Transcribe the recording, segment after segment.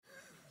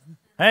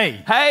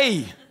Hey,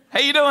 Hey, how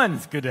you doing?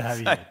 it's good to have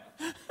you here.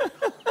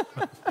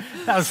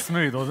 That was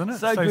smooth, wasn't it?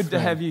 So good to smooth.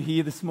 have you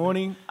here this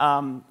morning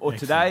or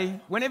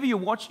today, whenever you're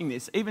watching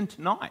this, even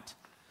tonight.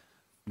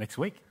 Next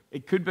week.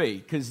 It could be,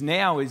 because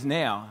now is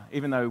now.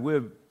 Even though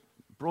we're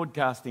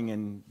broadcasting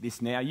in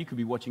this now, you could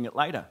be watching it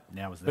later.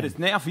 Now is then. But it's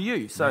now for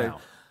you. So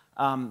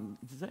Now.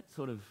 does that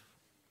sort of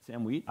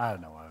sound weird? I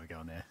don't know why we're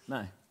going there,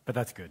 No. but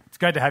that's good. It's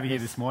great to have you here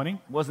this morning.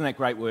 Wasn't that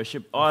great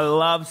worship? I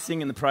love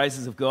singing the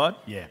praises of God.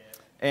 Yeah.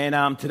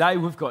 And today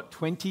we've got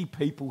 20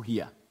 people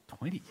here.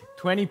 20.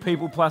 20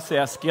 people plus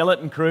our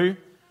skeleton crew.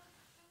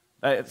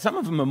 Some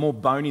of them are more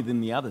bony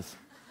than the others.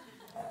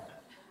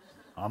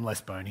 I'm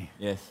less bony.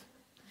 Yes.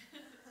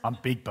 I'm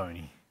big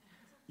bony.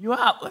 You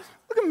are. Look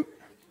at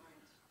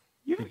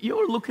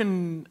you're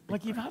looking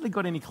like you've hardly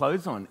got any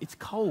clothes on. It's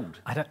cold.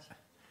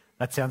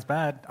 That sounds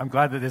bad. I'm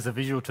glad that there's a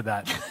visual to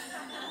that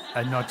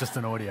and not just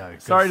an audio.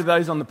 Sorry to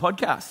those on the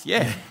podcast.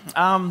 Yeah.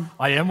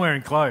 I am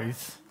wearing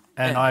clothes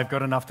and Yeah. I've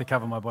got enough to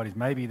cover my body.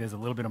 Maybe there's a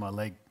little bit on my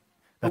leg.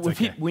 But That's we've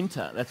okay. hit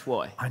winter, that's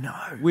why. I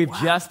know. We've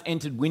Wow. just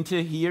entered winter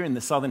here in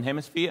the Southern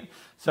Hemisphere.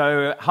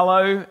 So,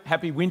 hello,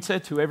 happy winter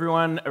to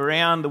everyone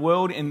around the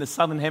world in the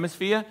Southern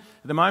Hemisphere at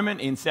the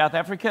moment, in South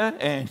Africa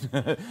and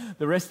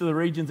the rest of the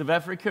regions of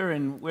Africa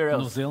and where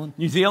else? New Zealand.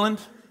 New Zealand.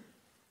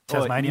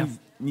 Tasmania.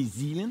 New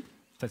Zealand.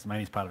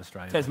 Tasmania's part of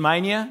Australia.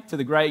 Tasmania, to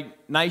the great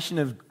nation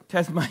of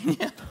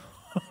Tasmania.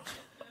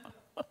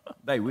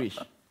 They wish.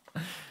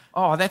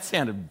 Oh, that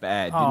sounded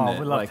bad, didn't it?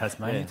 We love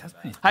Tasmania. yeah.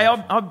 Tasmania's Hey,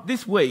 beautiful.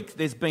 this week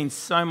there's been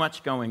so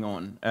much going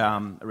on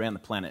around the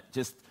planet.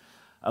 Just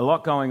a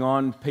lot going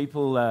on.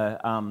 People,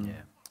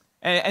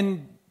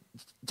 and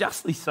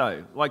justly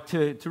so. Like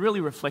to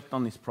really reflect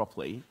on this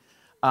properly.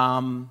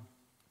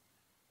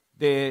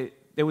 There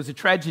was a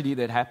tragedy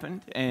that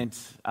happened, and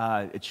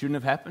it shouldn't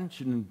have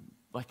happened.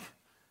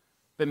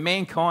 But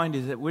mankind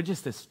is that we're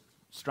just a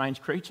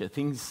strange creature.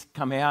 Things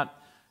come out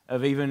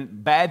of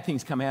bad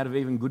things come out of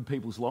even good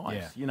people's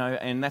lives,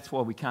 and that's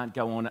why we can't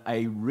go on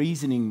a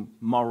reasoning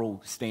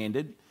moral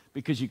standard,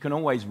 because you can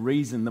always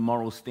reason the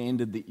moral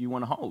standard that you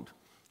want to hold.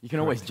 You can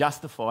always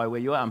justify where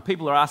you are. And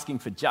people are asking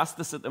for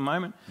justice at the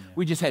moment. Yeah.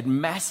 We just had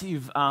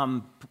massive,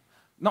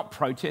 not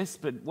protests,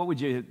 but what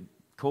would you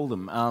call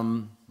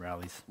them?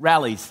 Rallies.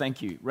 Rallies,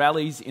 thank you.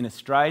 Rallies in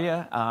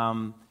Australia.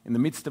 In the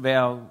midst of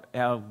our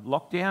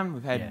lockdown,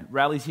 we've had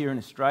rallies here in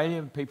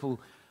Australia,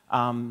 people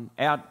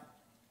out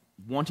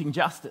wanting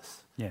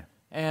justice. Yeah.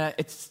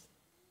 It's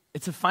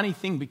a funny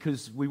thing,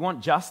 because we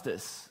want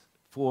justice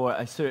for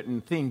a certain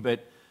thing,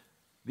 but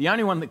the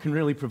only one that can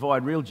really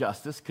provide real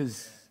justice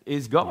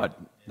is God.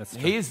 Yeah, that's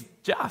true. He is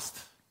just,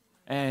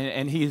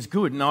 and He is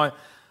good. And I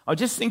was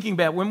just thinking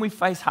about when we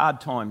face hard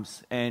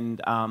times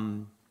and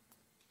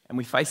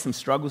we face some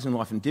struggles in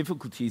life and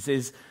difficulties,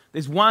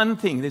 there's one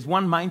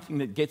main thing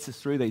that gets us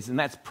through these, and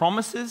that's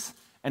promises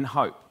and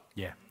hope.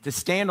 Yeah. To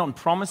stand on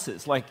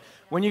promises. Like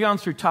when you're going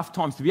through tough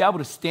times, to be able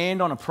to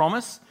stand on a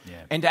promise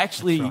and to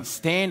actually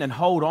stand and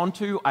hold on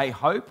to a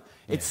hope,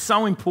 it's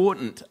so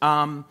important.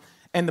 And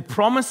the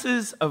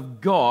promises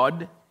of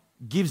God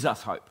gives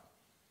us hope.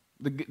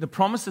 The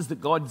promises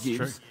that God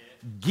gives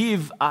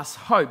give us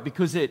hope,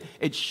 because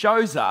it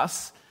shows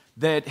us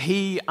that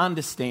He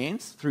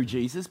understands through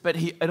Jesus, but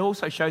it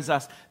also shows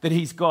us that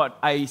He's got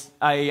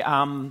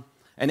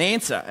an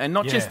answer, and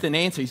not just an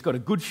answer. He's got a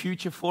good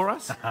future for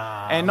us,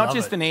 and not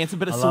just an answer,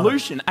 but a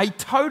solution, a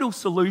total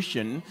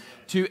solution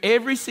to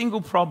every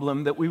single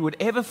problem that we would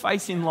ever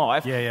face in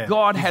life.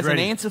 God has an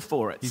answer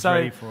for it. He's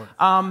ready for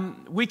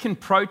it. We can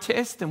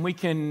protest and we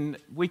can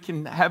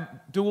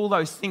do all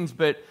those things,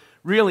 but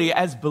really,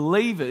 as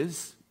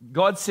believers,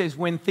 God says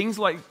when things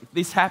like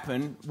this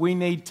happen,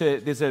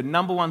 there's a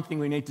number one thing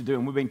we need to do,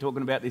 and we've been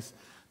talking about this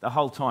the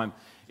whole time.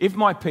 If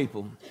my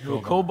people who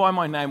are called by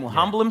my name will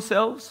humble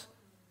themselves.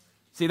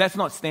 See, that's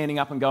not standing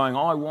up and going,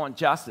 I want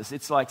justice.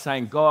 It's like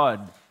saying,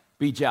 God,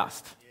 be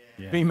just,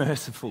 be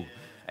merciful.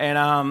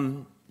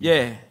 And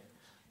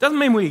doesn't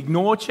mean we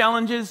ignore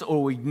challenges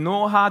or we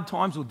ignore hard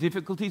times or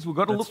difficulties. We've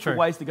got to look for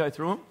ways to go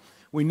through them.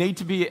 We need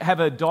to have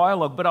a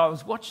dialogue. But I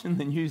was watching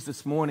the news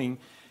this morning,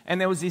 and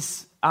there was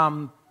this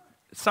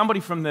somebody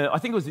from I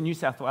think it was the New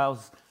South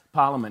Wales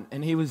Parliament,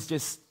 and he was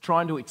just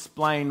trying to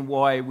explain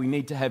why we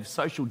need to have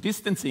social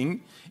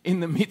distancing in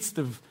the midst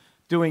of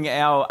doing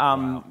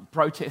our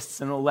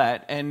protests and all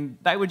that, and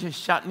they were just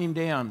shutting him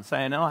down,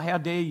 saying, oh, how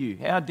dare you,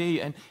 how dare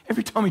you, and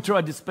every time he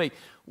tried to speak,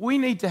 we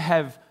need to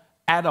have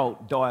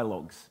adult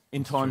dialogues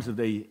in times of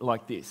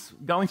like this.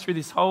 Going through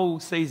this whole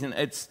season,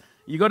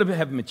 you've got to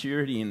have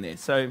maturity in there,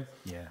 so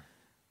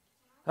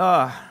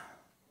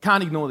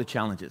can't ignore the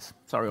challenges.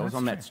 Sorry, I was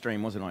on that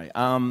stream, wasn't I?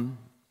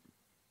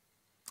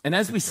 And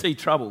as we see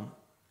trouble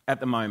at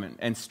the moment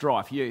and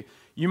strife, you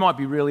might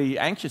be really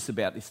anxious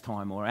about this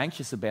time or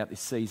anxious about this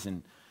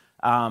season,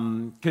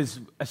 because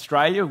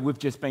Australia, we've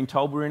just been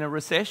told we're in a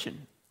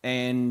recession,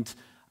 and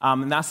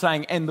they're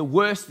saying, and the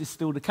worst is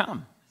still to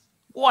come.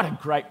 What a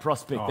great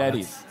prospect that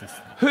is.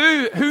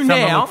 Who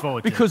now,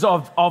 because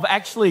I've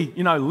actually,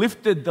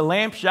 lifted the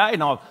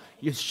lampshade and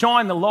you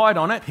shine the light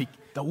on it,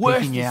 the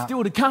worst is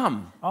still to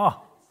come.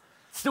 Oh,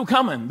 Still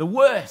coming. The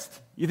worst.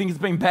 You think it's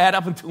been bad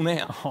up until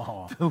now?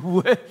 Oh. The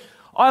worst.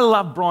 I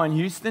love Brian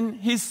Houston.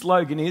 His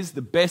slogan is,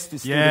 the best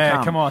is still to Yeah,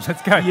 come. come on,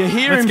 let's go. You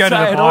hear let's him go say to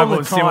the it all Bible the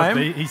and see what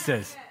time. he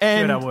says.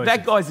 And See what our word that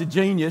says. guy's a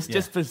genius Yeah.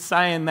 just for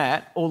saying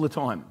that all the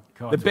time.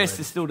 God's the best word.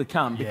 is still to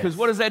come. Because Yes.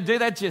 what does that do?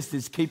 That just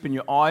is keeping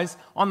your eyes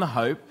on the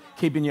hope,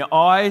 keeping your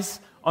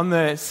eyes on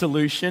the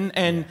solution.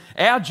 And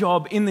our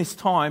job in this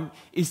time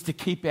is to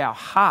keep our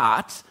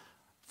heart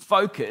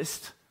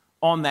focused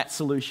on that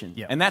solution.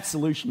 Yeah. And that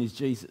solution is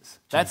Jesus.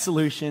 That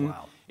solution,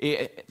 Wow.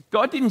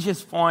 God didn't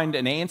just find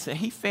an answer,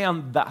 He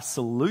found the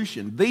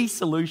solution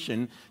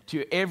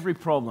to every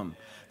problem.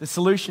 The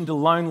solution to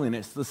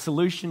loneliness, the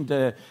solution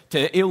to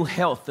ill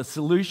health, the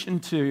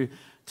solution to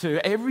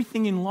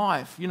everything in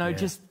life,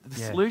 just the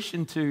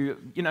solution to,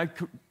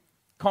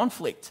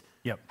 conflict,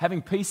 Yep.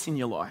 having peace in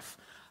your life.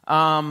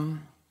 That's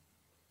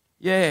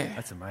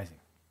amazing.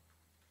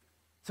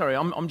 Sorry,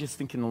 I'm just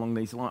thinking along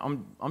these lines.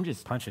 I'm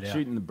just Punch it out.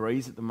 shooting the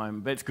breeze at the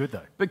moment. But It's good,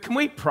 though. But can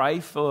we pray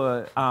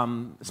for,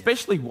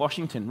 especially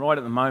Washington right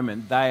at the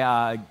moment?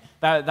 They're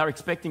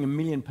expecting 1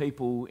 million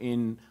people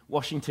in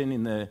Washington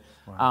in the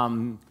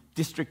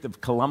District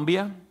of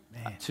Columbia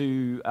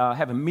to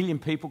have 1 million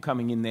people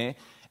coming in there.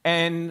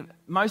 And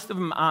most of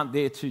them aren't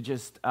there to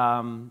just,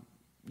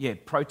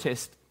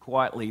 protest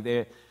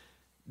quietly.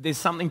 There's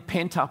something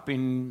pent up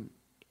in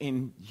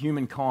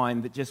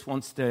humankind that just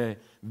wants to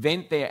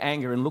vent their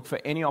anger and look for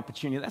any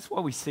opportunity. That's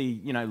why we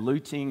see,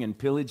 looting and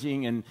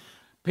pillaging and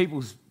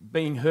people's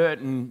being hurt,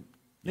 and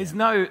there's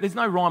no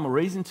rhyme or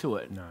reason to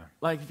it. No.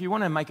 Like, if you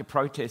want to make a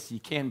protest, you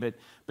can, but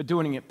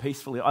doing it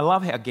peacefully. I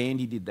love how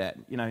Gandhi did that.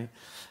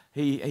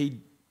 He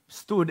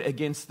stood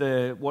against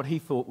what he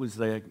thought was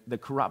the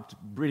corrupt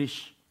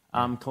British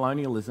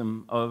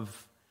colonialism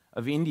of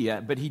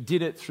India, but he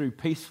did it through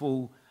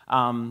peaceful,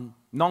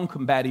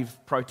 non-combative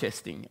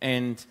protesting.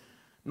 And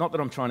not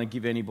that I'm trying to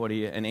give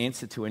anybody an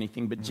answer to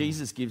anything, but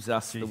Jesus gives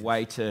us the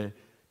way to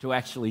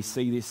actually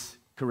see this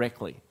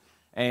correctly.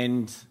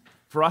 And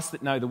for us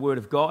that know the Word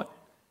of God,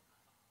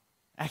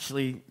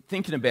 actually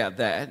thinking about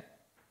that,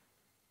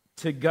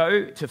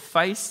 to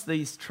face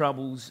these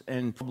troubles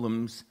and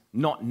problems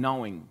not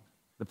knowing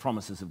the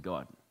promises of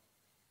God.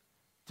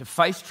 To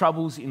face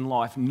troubles in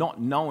life not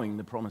knowing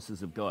the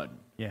promises of God.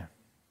 Yeah.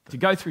 To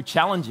go through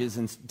challenges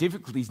and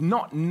difficulties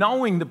not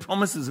knowing the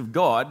promises of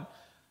God.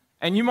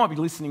 And you might be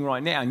listening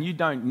right now and you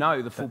don't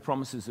know the full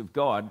promises of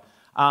God.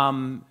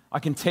 I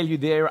can tell you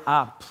there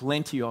are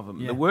plenty of them.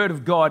 Yeah. The Word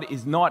of God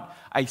is not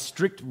a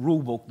strict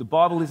rule book. The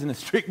Bible isn't a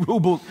strict rule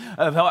book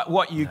of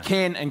what you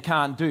can and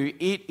can't do.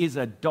 It is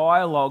a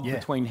dialogue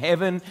between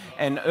heaven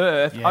and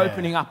earth,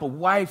 opening up a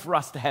way for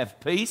us to have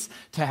peace,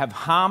 to have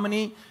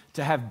harmony,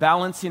 to have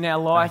balance in our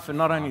life, and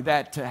not only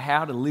that, to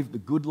how to live the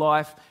good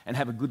life and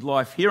have a good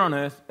life here on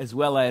earth, as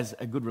well as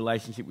a good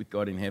relationship with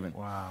God in heaven.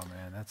 Wow,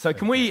 man. That's So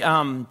can we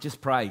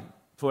just pray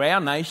for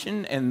our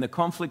nation and the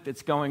conflict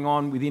that's going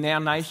on within our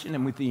nation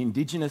and with the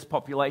indigenous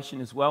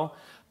population as well,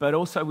 but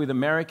also with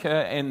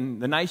America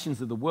and the nations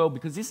of the world,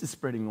 because this is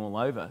spreading all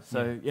over.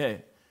 So,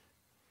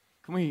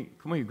 Can we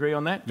agree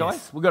on that, guys?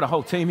 Yes. We've got a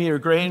whole team here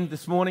agreeing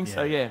this morning,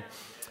 so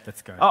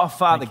Let's go. Oh,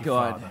 Father Thank you,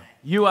 God, Father.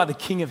 you are the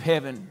King of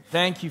heaven.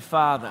 Thank you,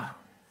 Father.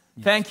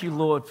 Thank you,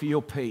 Lord, for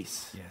your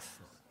peace. Yes.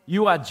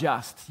 You are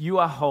just, you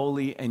are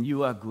holy, and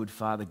you are good,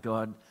 Father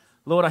God.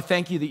 Lord, I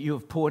thank you that you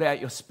have poured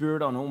out your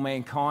Spirit on all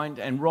mankind.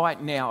 And right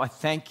now, I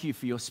thank you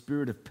for your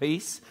Spirit of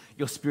peace,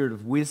 your Spirit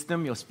of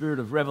wisdom, your Spirit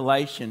of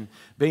revelation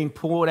being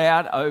poured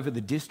out over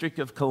the District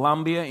of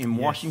Columbia in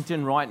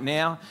Washington right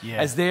now.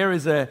 As there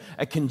is a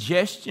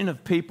congestion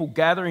of people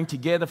gathering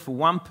together for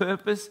one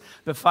purpose.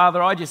 But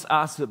Father, I just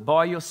ask that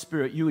by your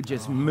Spirit, you would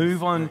just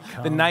move on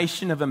the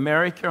nation of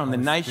America, on the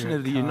nation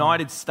of the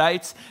United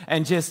States,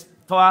 and just,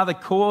 Father,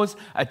 cause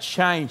a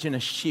change and a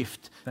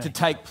shift to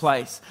take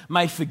place.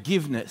 May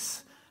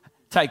forgiveness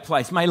take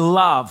place. May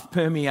love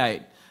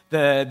permeate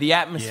the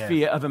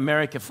atmosphere of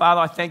America. Father,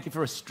 I thank you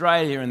for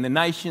Australia and the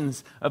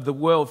nations of the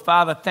world.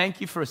 Father,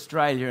 thank you for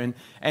Australia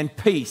and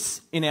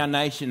peace in our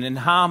nation and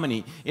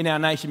harmony in our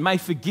nation. May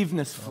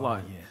forgiveness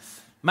flow.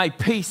 May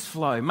peace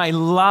flow. May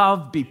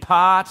love be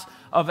part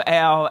of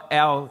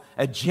our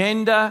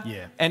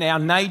agenda and our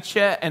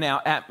nature and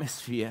our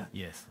atmosphere.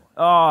 Yes.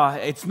 Oh,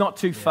 it's not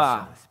too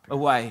far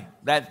away,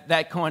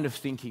 that kind of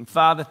thinking.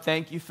 Father,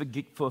 thank you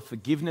for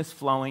forgiveness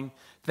flowing.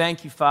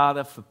 Thank you,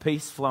 Father, for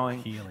peace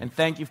flowing. Healing. And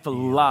thank you for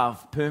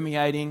love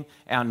permeating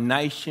our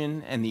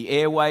nation and the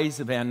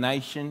airways of our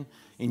nation.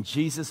 In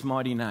Jesus'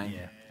 mighty name.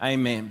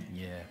 Amen.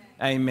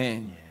 Amen.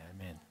 Amen.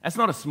 That's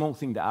not a small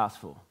thing to ask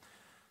for.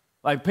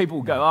 Like,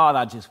 people go, oh,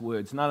 they're just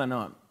words. No, they're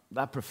not.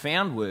 They're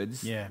profound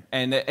words.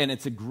 And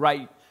it's a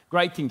great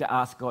thing to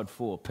ask God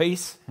for.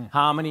 Peace,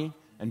 harmony,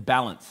 and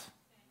balance.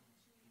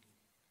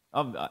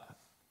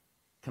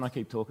 Can I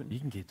keep talking? You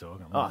can keep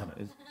talking.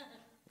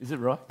 Is it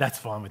right? That's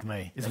fine with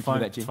me. Is it Thank you fine? for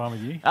that, It's Jim. fine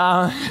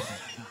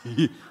with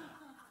you?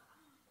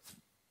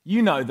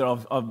 You know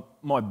that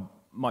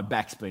my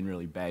back's been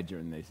really bad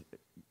during this.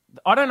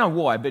 I don't know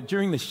why, but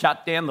during the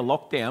shutdown, the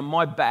lockdown,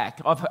 my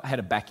back, I've had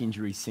a back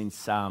injury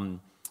since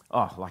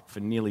like for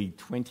nearly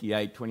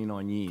 28,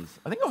 29 years.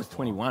 I think I was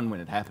 21 when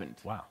it happened.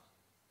 Wow.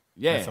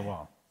 Yeah. That's a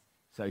while.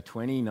 So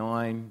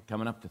 29,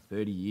 coming up to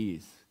 30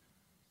 years.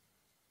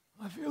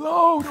 I feel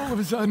old all of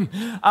a sudden.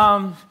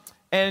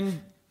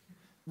 And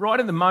right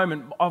at the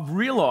moment, I've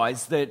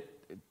realised that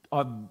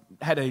I've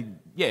had a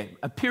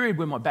period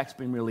where my back's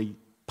been really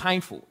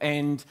painful,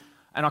 and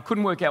I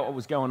couldn't work out what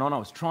was going on. I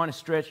was trying to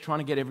stretch, trying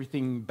to get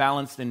everything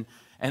balanced, and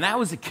that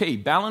was the key,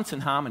 balance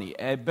and harmony.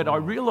 But I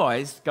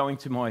realised, going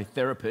to my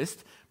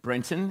therapist,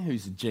 Brenton,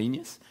 who's a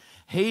genius,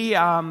 he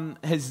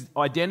has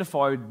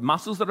identified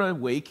muscles that are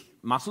weak,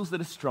 muscles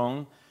that are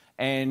strong,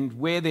 and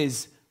where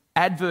there's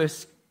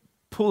adverse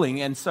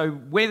pulling, and so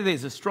where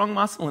there's a strong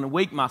muscle and a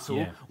weak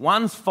muscle,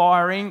 one's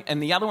firing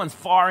and the other one's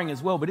firing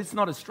as well, but it's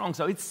not as strong,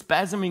 so it's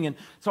spasming. And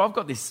so I've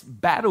got this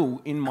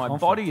battle in my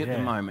body at the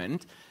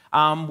moment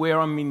where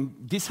I'm in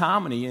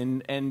disharmony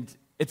and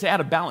it's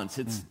out of balance.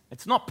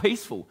 It's not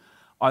peaceful.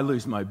 I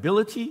lose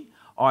mobility.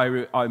 I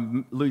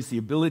lose the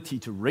ability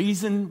to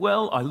reason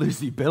well. I lose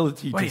the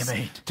ability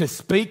to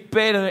speak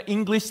better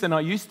English than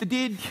I used to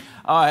did.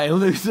 I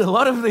lose a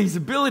lot of these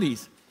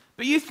abilities.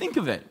 But you think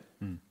of it.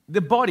 The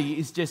body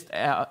is just,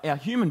 our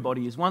human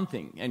body is one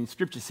thing, and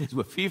Scripture says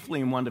we're fearfully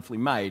and wonderfully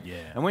made. Yeah.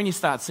 And when you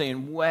start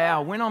seeing,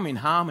 wow, when I'm in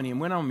harmony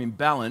and when I'm in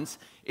balance,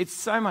 it's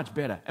so much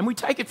better. And we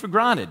take it for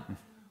granted.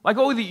 Like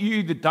all of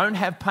you that don't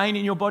have pain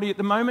in your body at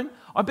the moment,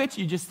 I bet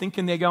you're just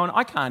thinking they're going,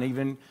 I can't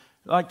even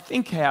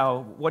think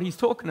what he's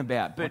talking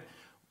about. But,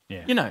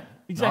 you know,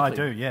 exactly.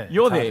 No, I do, yeah.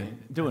 You're there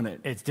doing it.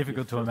 It's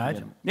difficult to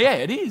imagine. Yeah,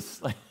 it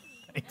is.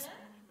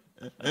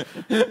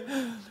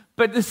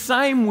 But the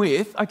same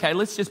with, okay,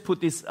 let's just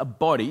put this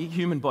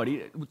human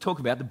body, we'll talk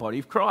about the body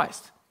of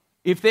Christ.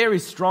 If there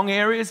is strong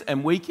areas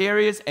and weak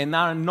areas and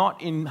they're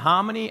not in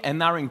harmony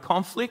and they're in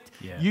conflict,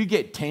 you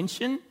get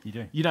tension. You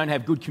do. You don't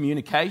have good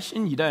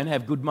communication. You don't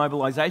have good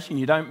mobilization.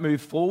 You don't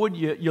move forward.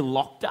 You're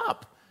locked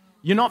up.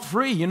 You're not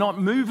free. You're not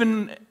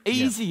moving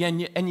easy,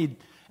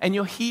 and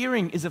your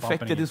hearing is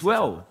affected as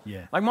well.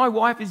 Yeah. Like my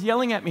wife is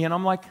yelling at me and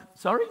I'm like,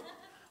 sorry?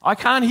 I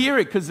can't hear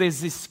it because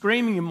there's this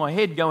screaming in my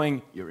head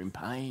going, you're in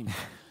pain.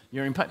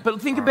 You're in pain. But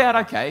think about,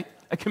 okay,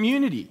 a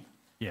community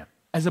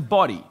as a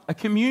body, a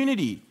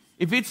community.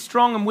 If it's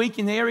strong and weak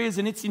in areas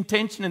and it's in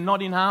tension and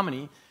not in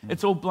harmony,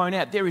 it's all blown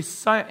out.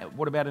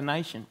 What about a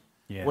nation?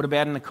 Yeah. What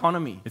about an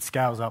economy? It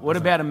scales up. What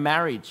about a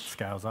marriage?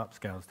 Scales up,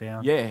 scales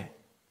down. Yeah.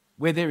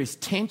 Where there is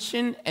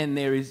tension and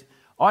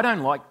I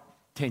don't like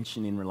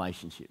tension in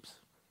relationships.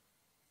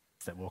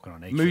 It's that walking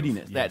on eggshells.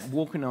 Moodiness, that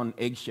walking on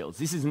eggshells.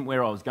 This isn't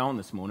where I was going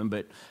this morning,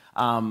 but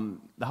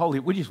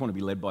we just want to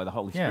be led by the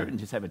Holy Spirit and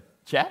just have a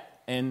chat.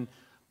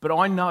 But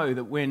I know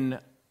that when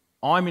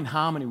I'm in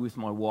harmony with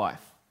my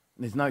wife,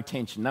 and there's no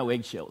tension, no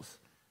eggshells,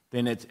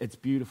 then it's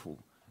beautiful.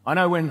 I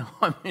know when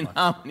I'm in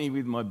harmony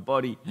with my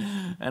body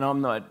and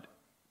I'm not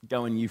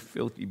going, you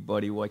filthy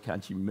body, why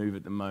can't you move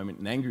at the moment,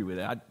 and angry with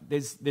it.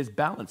 There's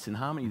balance and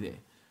harmony there.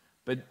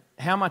 But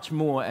how much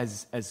more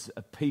as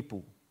a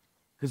people?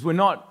 Because we're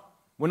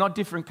not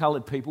different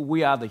coloured people.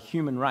 We are the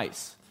human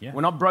race. Yeah.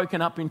 We're not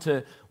broken up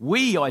into,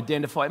 we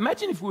identify.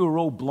 Imagine if we were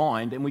all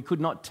blind and we could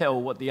not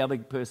tell what the other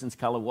person's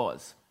colour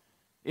was.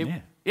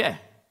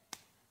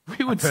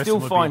 We would still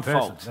find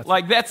fault.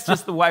 That's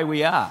just the way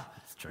we are.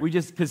 We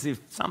just, because if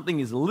something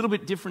is a little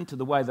bit different to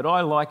the way that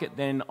I like it,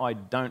 then I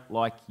don't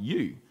like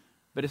you.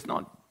 But it's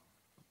not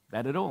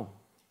that at all.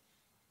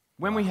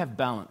 When we have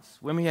balance,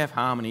 when we have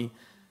harmony,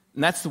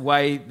 and that's the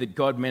way that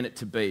God meant it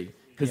to be.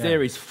 Because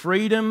there is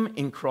freedom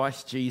in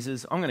Christ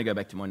Jesus. I'm going to go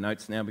back to my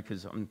notes now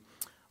because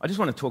I just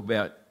want to talk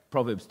about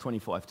Proverbs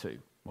 25:2.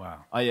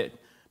 Wow.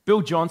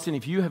 Bill Johnson,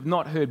 if you have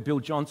not heard Bill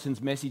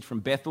Johnson's message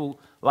from Bethel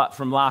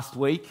from last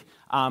week,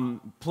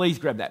 please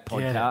grab that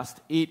podcast.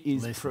 It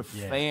is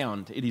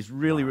profound. Yeah. It is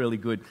really, really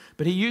good.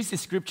 But he used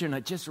this scripture and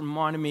it just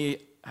reminded me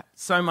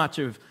so much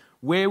of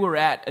where we're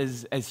at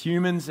as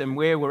humans and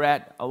where we're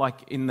at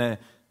in the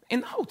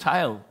whole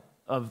tale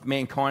of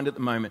mankind at the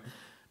moment.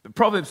 But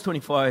Proverbs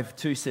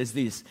 25:2 says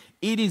this,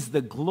 it is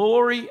the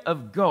glory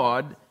of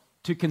God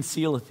to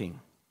conceal a thing,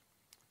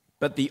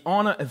 but the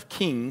honour of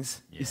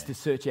kings is to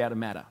search out a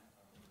matter.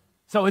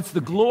 So it's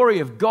the glory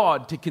of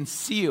God to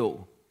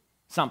conceal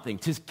something,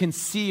 to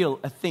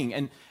conceal a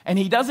thing. And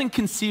he doesn't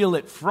conceal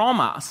it from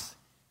us,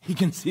 he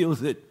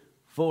conceals it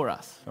for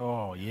us.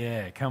 Oh,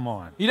 yeah, come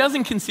on. He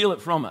doesn't conceal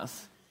it from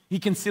us, he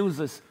conceals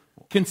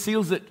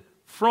it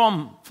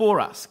for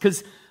us.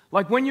 Because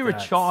when you're a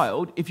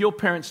child, if your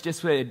parents just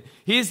said,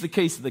 here's the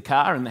keys to the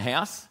car and the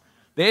house,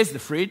 there's the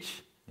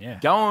fridge,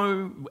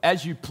 go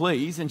as you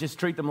please and just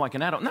treat them like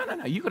an adult. No,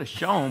 you've got to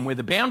show them where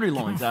the boundary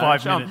lines are.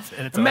 5 minutes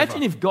and it's Imagine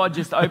over. if God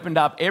just opened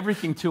up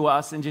everything to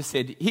us and just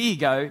said, here you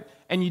go,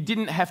 and you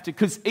didn't have to,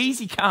 because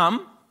easy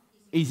come,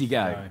 easy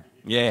go.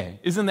 Yeah,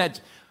 isn't that?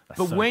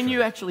 But so when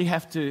you actually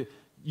have to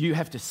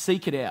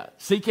seek it out,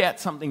 seek out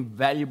something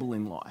valuable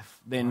in life,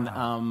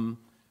 then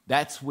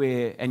that's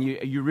where, and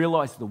you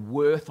realise the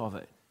worth of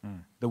it,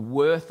 the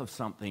worth of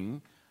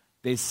something.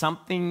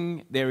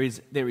 There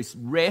is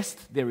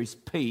rest, there is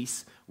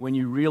peace when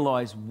you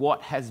realise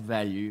what has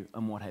value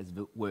and what has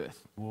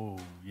worth. Whoa,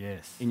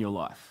 yes. In your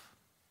life.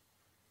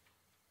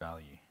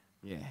 value.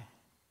 Yeah.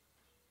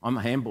 I'm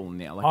a handball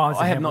now. Like, Oh, it's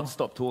a I have handball? not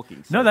stopped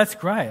talking. No, that's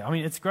great. I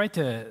mean, it's great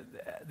to.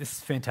 This is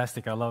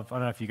fantastic. I don't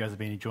know if you guys have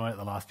been enjoying it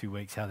the last few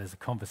weeks, how there's a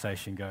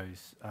conversation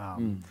goes.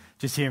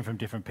 Just hearing from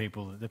different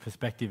people, the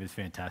perspective is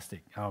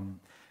fantastic.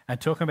 And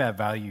talking about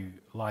value,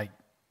 like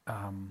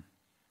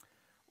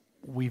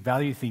we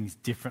value things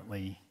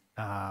differently.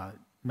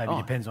 Maybe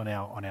depends on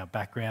our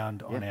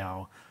background, on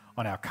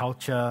our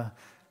culture.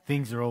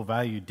 Things are all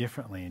valued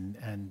differently,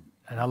 and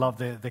I love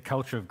the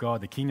culture of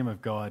God, the kingdom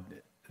of God.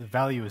 The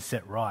value is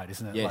set right,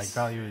 isn't it? Yes. Like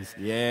value is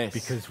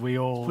because we It's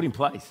all put in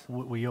place.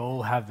 we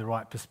all have the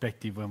right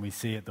perspective when we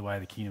see it the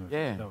way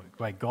the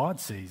way God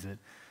sees it.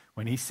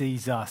 When He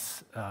sees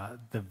us,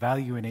 the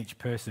value in each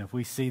person. If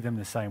we see them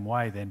the same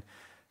way,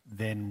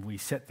 then we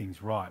set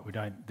things right. We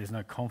don't. There's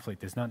no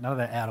conflict. There's none of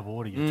that out of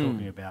order you're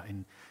talking about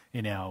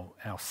in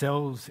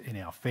ourselves, in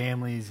our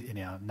families, in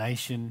our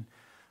nation.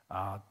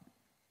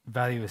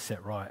 Value is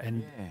set right,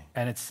 and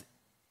it's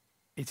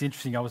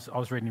interesting. I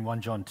was reading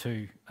 1 John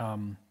 2.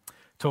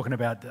 Talking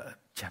about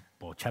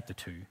chapter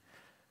 2,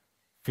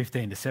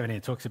 15 to 17,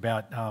 it talks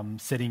about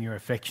setting your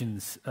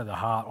affections of the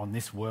heart on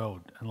this world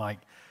and like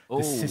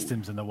the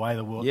systems and the way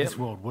this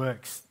world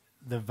works.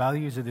 The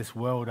values of this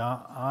world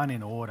aren't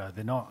in order.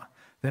 They're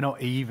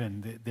not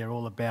even. They're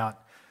all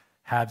about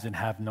haves and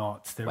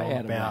have-nots. They're all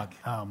about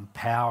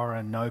power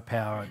and no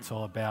power. It's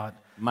all about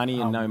money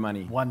and no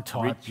money. One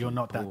type, Rich you're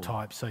not and that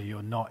poor. type, so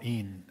you're not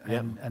in.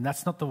 Yep. And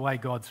that's not the way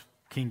God's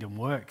kingdom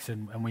works.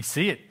 And we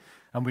see it,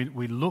 and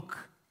we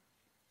look.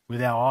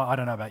 With our, I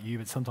don't know about you,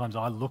 but sometimes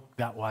I look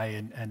that way,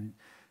 and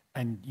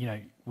you know,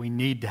 we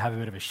need to have a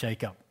bit of a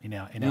shake-up in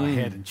our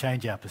head and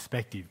change our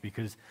perspective,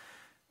 because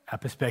our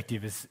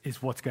perspective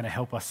is what's going to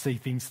help us see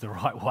things the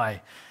right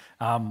way.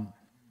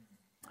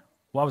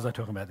 Why was I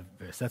talking about the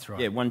verse? That's right.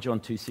 Yeah, 1 John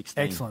 2:16.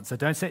 Excellent. So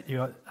don't set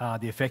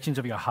the affections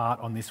of your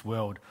heart on this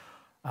world.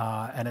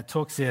 And it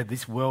talks there,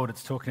 this world,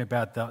 it's talking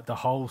about the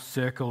whole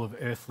circle of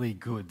earthly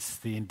goods,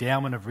 the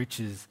endowment of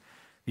riches,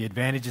 the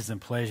advantages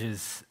and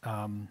pleasures,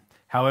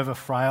 however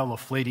frail or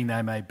fleeting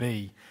they may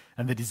be,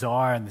 and the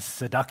desire and the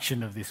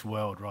seduction of this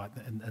world, right,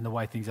 and the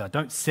way things are.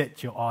 Don't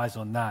set your eyes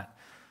on that,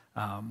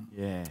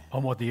 on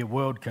what the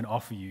world can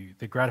offer you,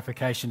 the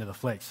gratification of the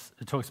flesh.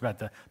 It talks about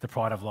the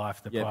pride of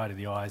life, the pride of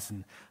the eyes,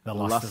 and the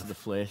lust of the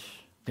flesh.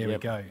 There we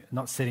go.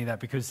 Not setting that,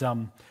 because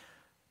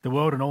the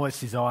world and all its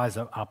desires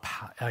are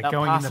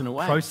going in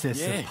the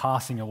process of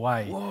passing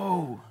away.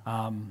 Whoa.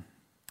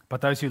 But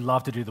those who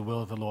love to do the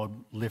will of the Lord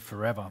live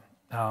forever.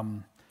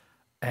 And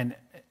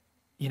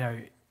you know,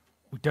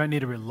 we don't need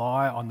to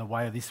rely on the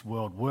way this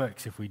world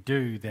works. If we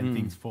do, then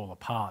things fall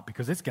apart,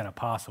 because it's going to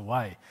pass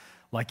away.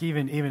 Like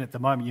even at the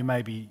moment, you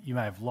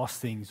may have lost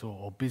things,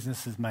 or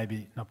businesses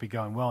maybe not be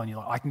going well, and you're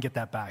like, I can get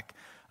that back,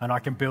 and I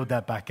can build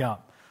that back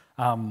up.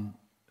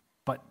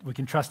 But we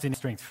can trust in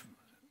strength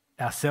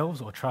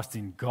ourselves or trust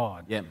in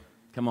God. Yeah,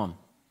 come on.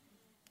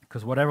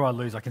 Because whatever I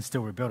lose, I can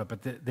still rebuild it.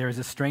 But there is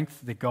a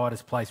strength that God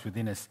has placed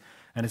within us,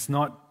 and it's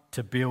not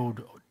to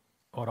build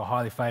or to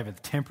highly favour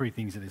the temporary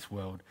things of this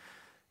world.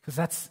 Because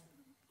that's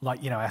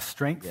like, you know, our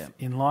strength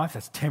in life,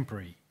 that's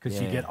temporary. Because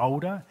you get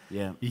older,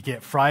 you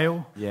get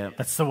frail.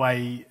 That's the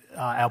way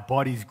our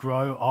bodies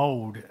grow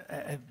old.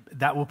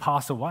 That will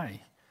pass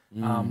away.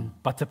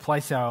 But to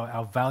place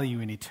our value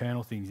in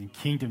eternal things, in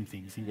kingdom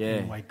things, in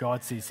the way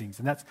God sees things.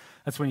 And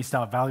that's when you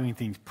start valuing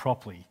things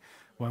properly.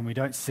 When we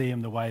don't see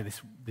them the way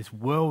this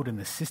world and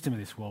the system of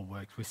this world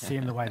works, we see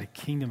them the way the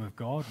kingdom of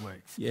God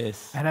works.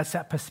 Yes. And that's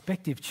that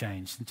perspective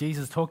change. And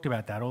Jesus talked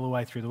about that all the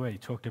way through the word. He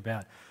talked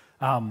about,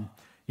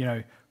 you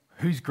know,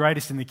 who's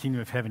greatest in the kingdom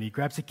of heaven? He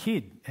grabs a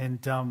kid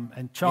and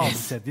child and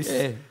said, "This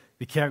is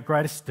the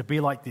greatest, to be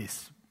like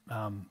this,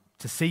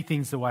 to see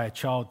things the way a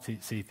child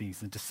sees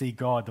things, and to see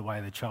God the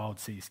way the child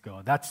sees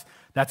God.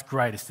 That's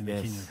greatest in the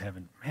kingdom of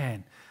heaven."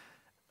 Man,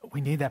 we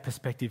need that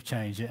perspective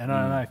change. And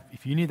I don't know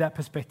if you need that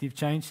perspective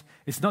change.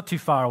 It's not too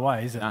far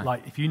away, is it? No.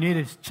 Like if you need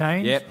a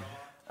change,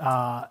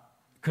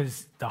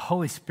 because the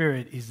Holy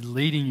Spirit is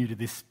leading you to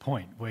this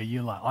point where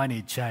you're like, I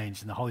need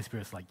change, and the Holy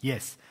Spirit's like,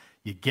 yes,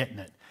 you're getting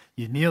it.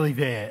 You're nearly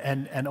there,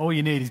 and all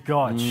you need is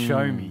God.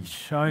 Show me,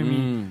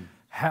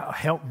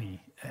 help me.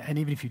 And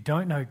even if you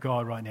don't know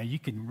God right now, you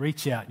can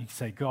reach out and you can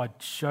say, God,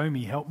 show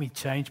me, help me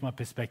change my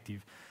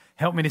perspective.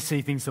 Help me to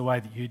see things the way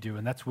that you do.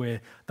 And that's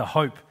where the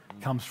hope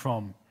comes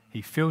from.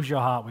 He fills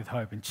your heart with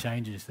hope and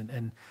changes.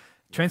 And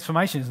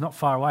transformation is not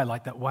far away,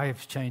 like that way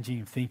of changing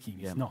and thinking.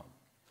 It's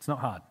not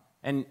hard.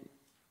 And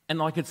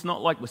like, it's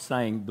not like we're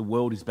saying the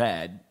world is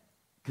bad,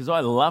 because I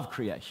love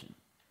creation.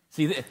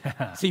 See,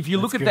 if you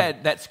look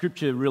at that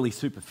scripture really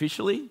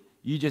superficially,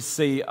 you just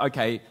see,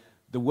 okay,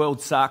 the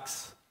world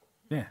sucks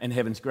and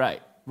heaven's great.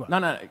 Right.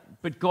 No,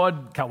 but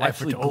God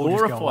actually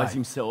glorifies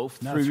himself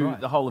through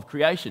the whole of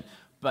creation.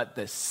 But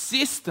the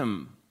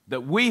system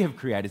that we have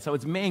created, so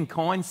it's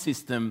mankind's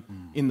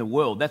system in the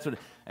world.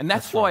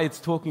 That's why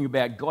it's talking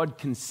about God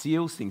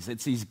conceals things.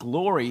 It's his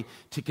glory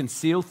to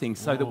conceal things,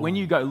 so that when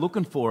you go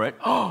looking for it,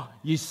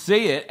 you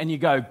see it and you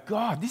go,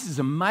 God, this is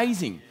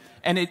amazing.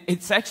 And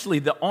it's actually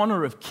the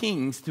honour of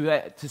kings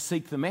to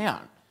seek them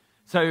out.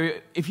 So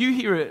if you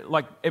hear it,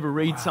 ever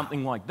read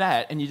something like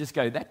that and you just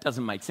go, that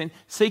doesn't make sense,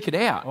 seek it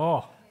out.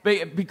 Oh.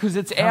 Because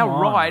it's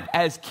our right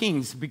as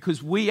kings,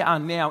 because we are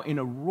now in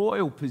a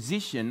royal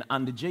position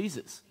under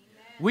Jesus.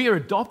 Amen. We are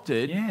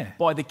adopted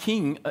by the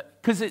king,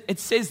 because it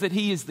says that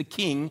he is the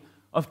king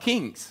of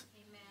kings.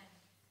 Amen.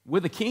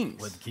 We're the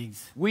kings. We're the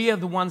kings. We are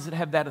the ones that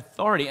have that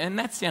authority. And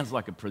that sounds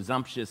like a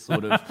presumptuous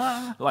sort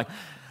of,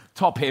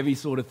 top-heavy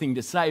sort of thing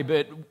to say.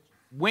 But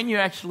when you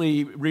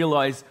actually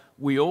realise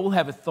we all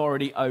have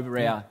authority over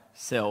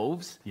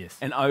ourselves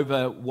and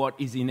over what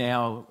is in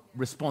our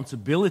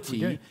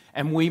responsibility,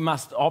 and we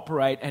must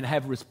operate and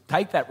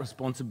take that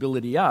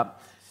responsibility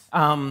up.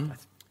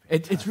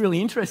 It's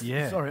really interesting.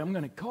 Yeah. Sorry, I'm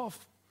going to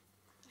cough.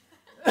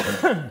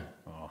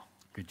 Oh,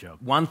 good job.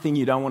 One thing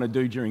you don't want to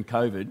do during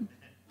COVID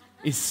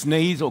is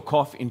sneeze or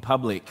cough in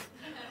public.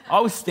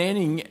 I was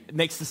standing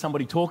next to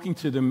somebody talking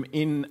to them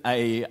in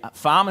a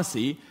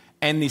pharmacy,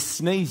 and this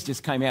sneeze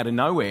just came out of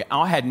nowhere.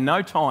 I had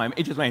no time.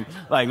 It just went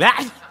like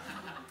that.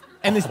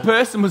 And this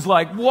person was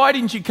like, why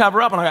didn't you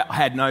cover up? And I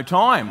had no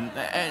time.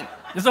 And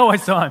there's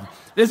always time.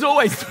 There's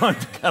always time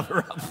to cover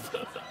up.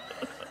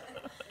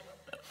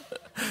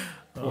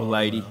 Poor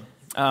lady.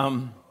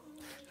 But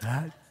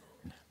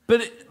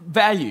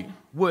value,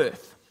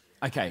 worth.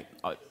 Okay,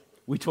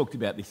 we talked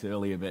about this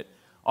earlier, but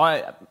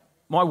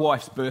my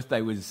wife's birthday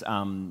was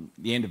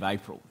the end of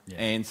April. Yeah.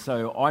 And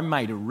so I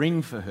made a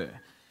ring for her.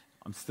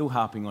 I'm still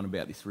harping on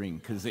about this ring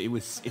because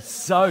it's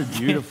so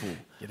beautiful.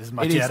 Get as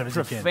much out of it as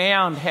you can. It is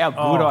profound how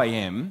good I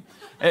am.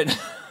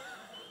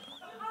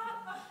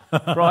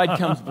 Pride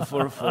comes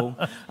before a fall.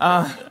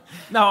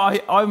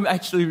 I'm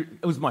actually,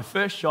 it was my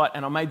first shot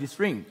and I made this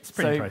ring. It's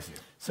pretty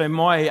impressive. So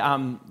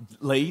my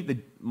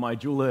Lee, our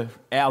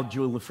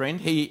jeweler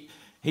friend, he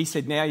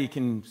said, now you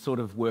can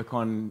sort of work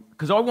on,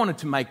 because I wanted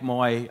to make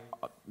I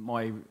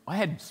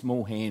had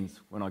small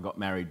hands when I got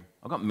married.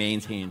 I've got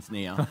man's hands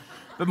now.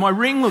 But my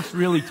ring looks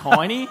really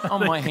tiny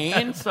on my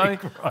hand, so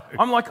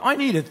I'm like, I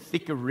need a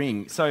thicker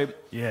ring. So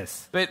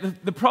yes.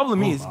 But the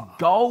problem is,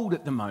 gold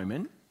at the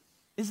moment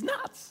is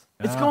nuts.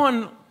 It's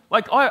gone,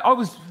 I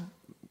was,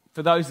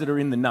 for those that are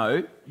in the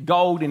know,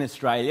 gold in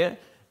Australia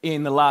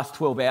in the last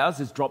 12 hours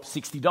has dropped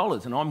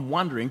 $60, and I'm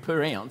wondering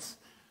per ounce,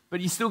 but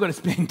you still got to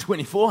spend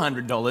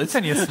 $2,400. It's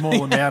only a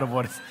small amount of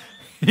what it's...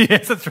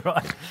 Yes, that's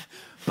right.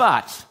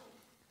 But...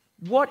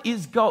 what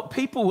is gold?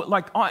 People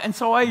and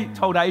so I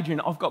told Adrian,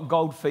 I've got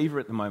gold fever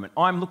at the moment.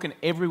 I'm looking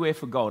everywhere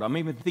for gold. I'm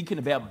even thinking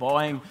about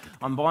buying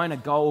a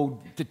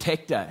gold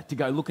detector to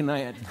go looking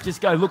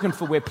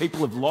for where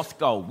people have lost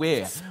gold.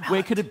 Where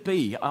could it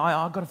be?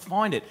 I've got to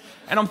find it.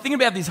 And I'm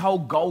thinking about this whole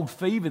gold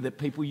fever that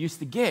people used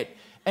to get,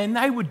 and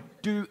they would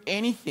do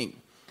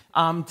anything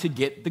to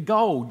get the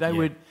gold. They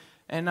would,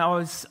 and I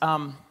was.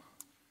 Sorry,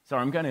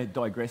 I'm going to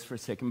digress for a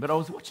second, but I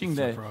was watching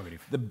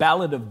the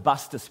Ballad of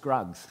Buster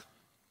Scruggs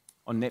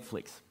on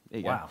Netflix. There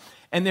you go.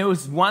 And there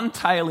was one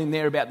tale in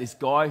there about this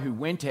guy who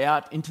went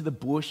out into the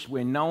bush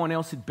where no one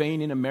else had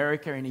been in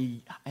America, and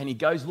he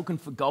goes looking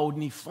for gold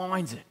and he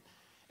finds it.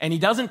 And he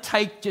doesn't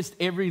take just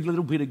every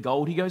little bit of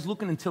gold. He goes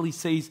looking until he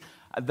sees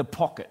the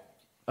pocket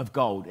of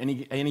gold, and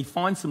he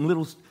finds some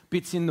little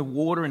bits in the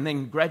water, and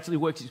then gradually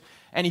works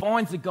and he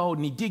finds the gold,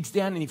 and he digs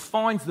down and he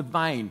finds the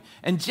vein,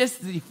 and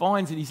just as he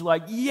finds it, he's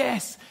like,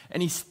 yes,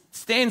 and he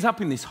stands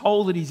up in this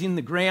hole that he's in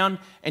the ground,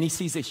 and he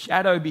sees a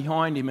shadow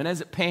behind him, and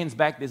as it pans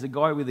back, there's a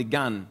guy with a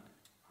gun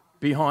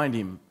behind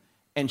him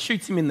and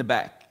shoots him in the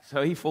back.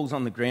 So he falls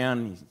on the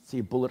ground, you see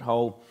a bullet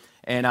hole,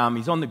 and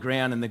he's on the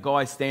ground, and the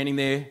guy's standing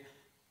there,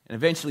 and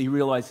eventually he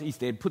realises he's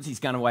dead, puts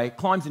his gun away,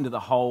 climbs into the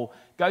hole,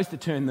 goes to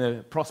turn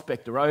the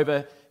prospector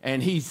over,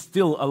 and he's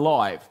still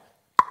alive.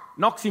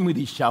 Knocks him with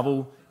his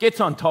shovel,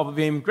 gets on top of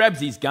him, grabs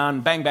his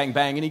gun, bang, bang,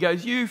 bang, and he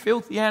goes, you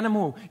filthy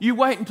animal, you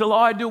wait until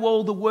I do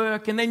all the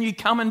work and then you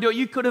come and do it.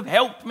 You could have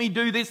helped me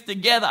do this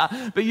together,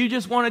 but you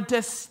just wanted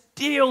to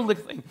steal the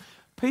thing.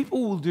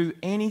 People will do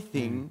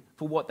anything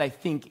for what they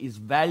think is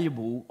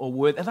valuable or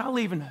worth, and they'll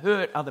even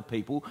hurt other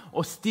people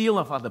or steal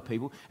off other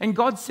people. And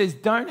God says,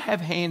 don't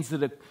have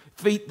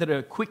feet that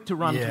are quick to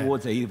run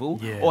towards evil,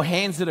 or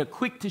hands that are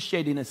quick to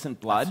shed innocent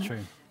blood. That's true.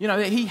 You know,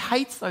 he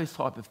hates those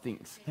type of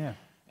things. Yeah.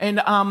 And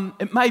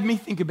it made me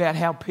think about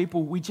how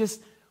people,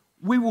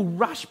 we will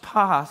rush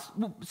past.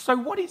 So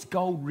what is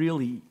gold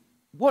really?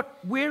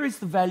 Where is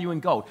the value in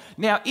gold?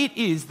 Now, it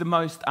is the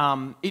most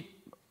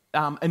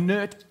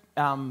inert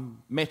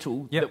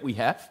metal that we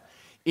have.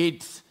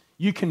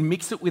 You can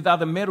mix it with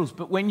other metals,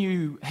 but when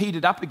you heat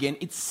it up again,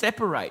 it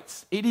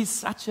separates. It is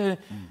such a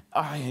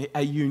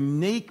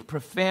unique,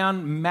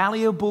 profound,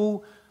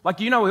 malleable...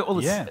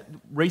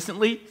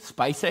 recently,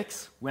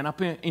 SpaceX went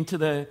up into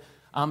the...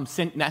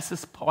 sent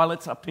NASA's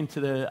pilots up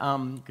into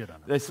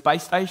the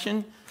space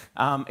station.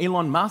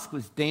 Elon Musk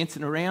was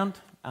dancing around,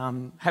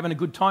 having a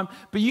good time.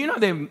 But you know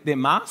their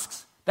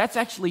masks? That's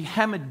actually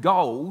hammered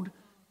gold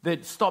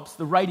that stops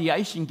the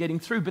radiation getting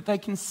through, but they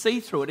can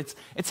see through it.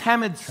 It's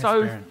hammered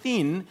so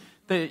thin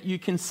that you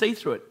can see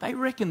through it. They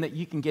reckon that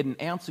you can get an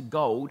ounce of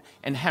gold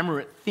and hammer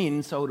it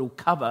thin so it'll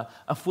cover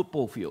a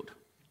football field.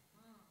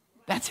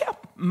 That's how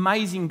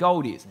amazing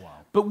gold is. Wow.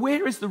 But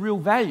where is the real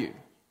value?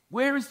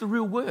 Where is the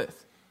real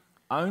worth?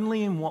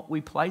 Only in what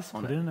we place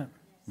on it. Isn't it?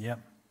 Yep.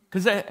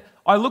 Because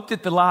I looked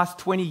at the last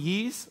 20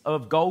 years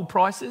of gold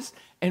prices,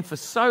 and for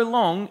so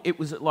long it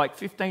was at like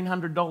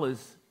 $1,500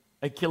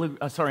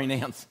 an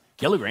ounce.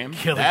 Kilogram.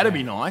 That'd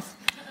be nice.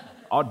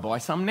 I'd buy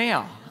some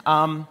now.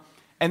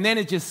 And then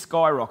it just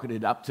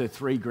skyrocketed up to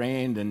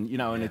 $3,000, and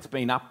and it's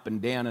been up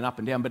and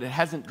down, but it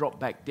hasn't dropped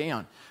back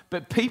down.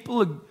 But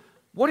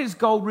what is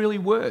gold really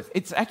worth?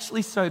 It's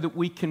actually so that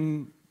we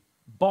can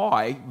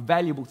buy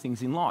valuable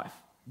things in life.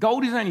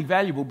 Gold is only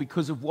valuable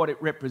because of what it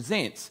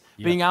represents.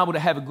 Yep. Being able to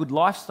have a good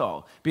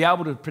lifestyle, be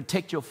able to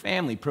protect your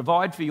family,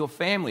 provide for your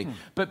family.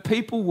 But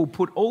people will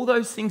put all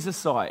those things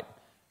aside,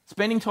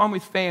 spending time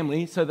with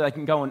family so that they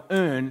can go and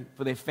earn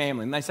for their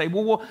family. And they say,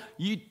 well,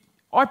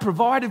 I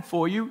provided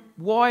for you.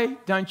 Why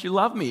don't you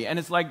love me? And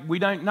it's like, we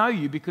don't know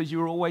you because you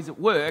were always at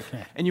work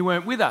and you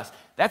weren't with us.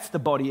 That's the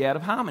body out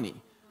of harmony.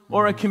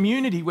 Or a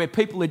community where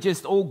people are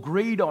just all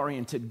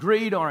greed-oriented,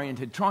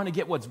 trying to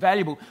get what's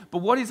valuable. But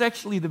what is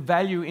actually the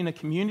value in a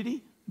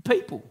community?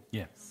 People.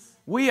 Yeah.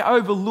 We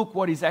overlook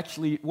what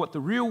the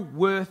real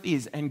worth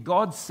is, and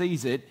God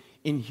sees it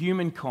in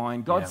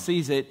humankind. God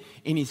sees it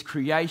in his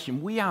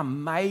creation. We are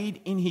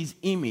made in his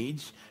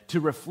image to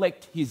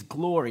reflect his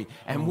glory,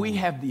 and we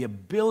have the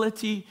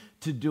ability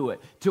to do it,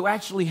 to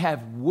actually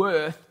have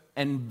worth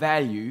and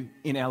value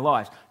in our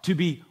lives, to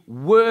be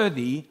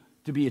worthy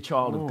to be a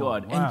child of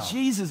God. Wow. And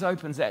Jesus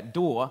opens that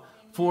door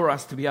for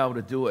us to be able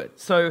to do it.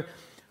 So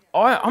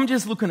I'm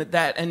just looking at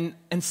that and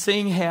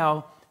seeing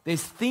how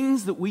there's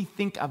things that we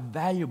think are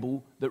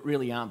valuable that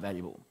really aren't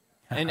valuable.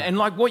 And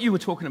like what you were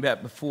talking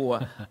about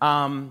before,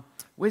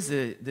 where's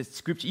the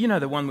scripture?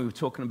 The one we were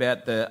talking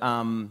about,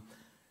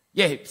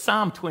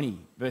 Psalm 20,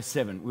 verse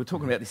 7. We were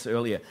talking about this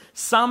earlier.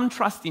 Some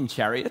trust in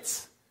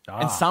chariots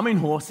and some in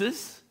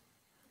horses,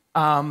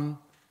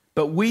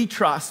 but we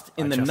trust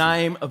in the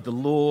name of the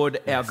Lord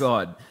our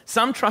God.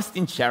 Some trust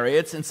in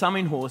chariots and some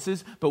in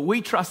horses, but we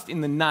trust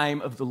in the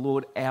name of the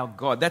Lord our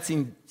God. That's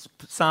in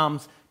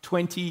Psalms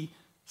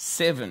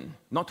 27,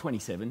 not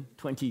 27,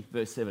 20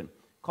 verse 7.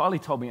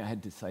 Kylie told me I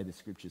had to say the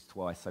scriptures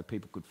twice so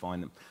people could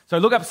find them. So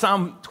look up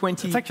Psalm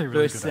 20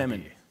 verse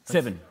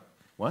 7.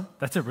 What?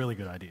 That's a really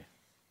good idea.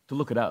 To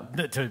look it up.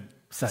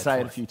 To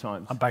say it a few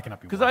times. I'm backing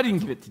up your because I didn't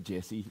give it to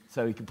Jesse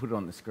so he could put it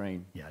on the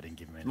screen. Yeah, I didn't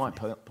give him anything. My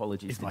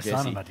apologies to my Jesse.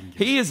 son and I didn't give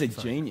he is a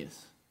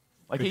genius.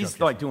 He's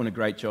job, doing a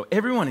great job.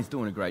 Everyone is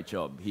doing a great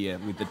job here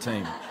with the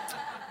team.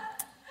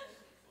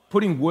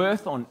 Putting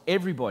worth on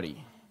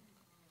everybody,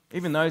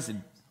 even those that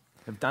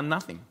have done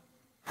nothing.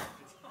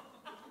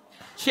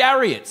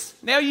 Chariots.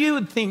 Now you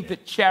would think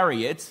that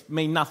chariots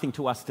mean nothing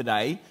to us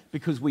today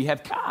because we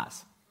have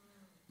cars.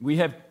 We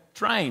have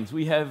trains.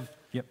 We have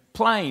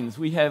planes,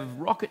 we have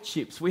rocket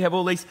ships, we have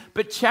all these.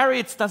 But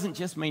chariots doesn't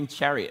just mean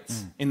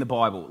chariots in the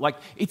Bible.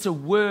 It's a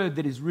word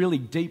that is really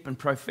deep and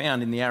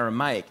profound in the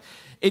Aramaic.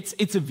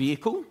 It's a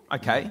vehicle,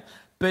 okay,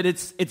 but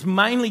it's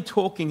mainly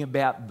talking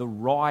about the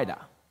rider.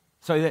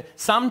 So that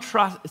some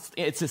trust,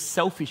 it's a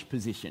selfish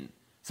position.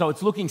 So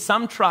it's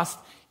some trust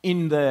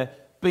in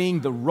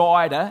being the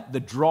rider, the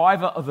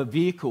driver of a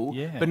vehicle,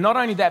 but not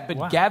only that,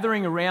 but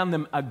gathering around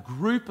them a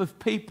group of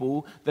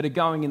people that are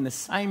going in the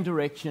same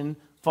direction,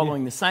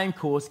 following the same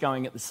course,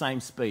 going at the same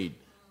speed.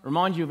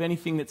 Remind you of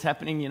anything that's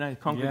happening,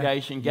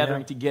 congregation,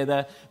 gathering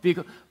together,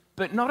 vehicle.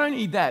 But not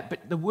only that,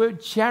 but the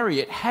word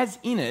chariot has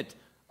in it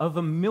of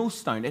a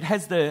millstone. It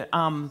has the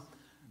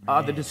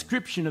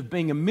description of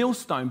being a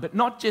millstone, but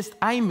not just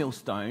a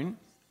millstone,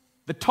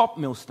 the top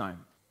millstone.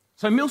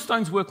 So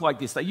millstones work like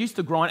this. They used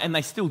to grind, and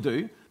they still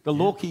do. The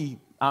Lorkie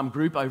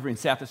group over in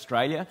South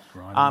Australia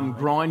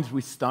grinds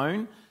with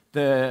stone.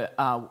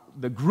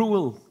 The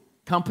Gruel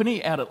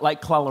company out at Lake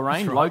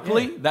Clullaraine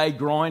locally, they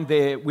grind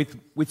there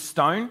with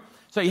stone.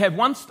 So you have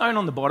one stone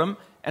on the bottom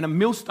and a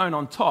millstone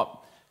on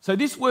top. So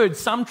this word,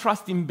 some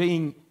trust in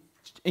being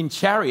in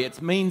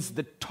chariots, means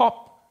the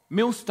top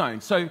millstone.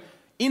 So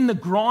in the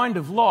grind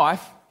of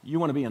life, you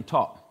want to be on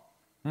top.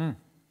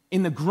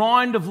 In the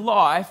grind of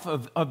life,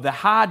 of the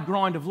hard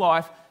grind of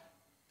life,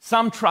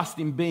 some trust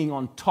in being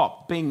on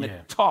top, being the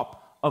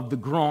top of the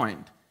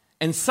grind.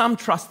 And some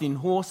trust in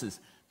horses.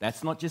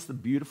 That's not just the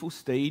beautiful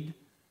steed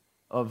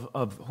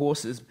of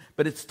horses,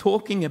 but it's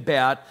talking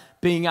about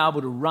being able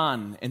to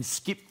run and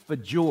skip for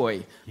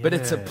joy. But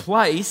it's a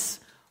place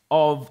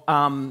of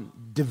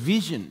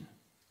division.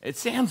 It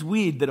sounds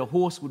weird that a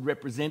horse would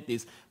represent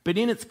this, but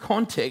in its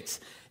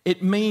context,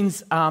 it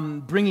means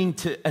bringing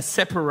to a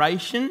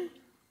separation,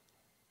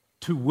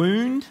 to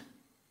wound.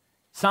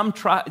 Some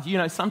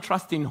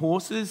trust in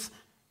horses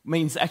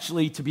means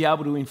actually to be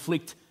able to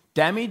inflict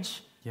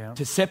damage,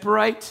 to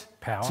separate,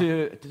 power.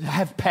 To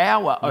have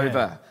power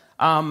over,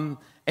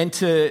 and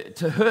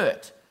to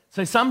hurt.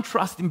 So some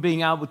trust in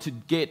being able to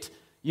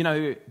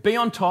be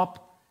on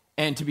top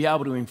and to be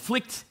able to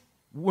inflict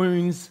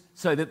wounds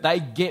so that they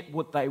get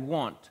what they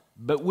want.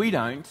 But we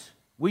don't.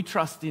 We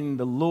trust in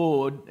the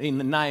Lord, in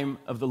the name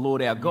of the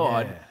Lord our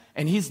God,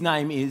 and his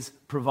name is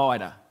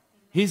provider.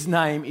 His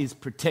name is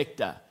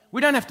protector. We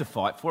don't have to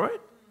fight for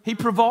it. He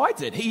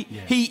provides it. He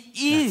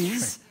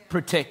is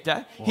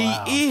protector.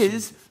 Wow, He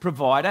is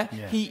provider.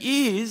 Yeah.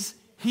 He is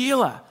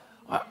healer.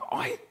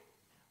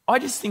 I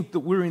just think that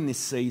we're in this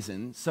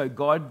season, so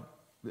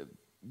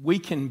we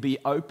can be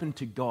open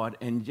to God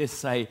and just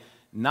say,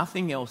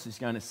 nothing else is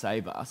going to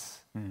save us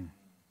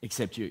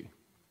except you.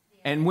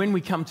 And when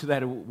we come to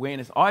that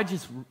awareness, I'm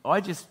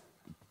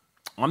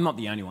not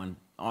the only one.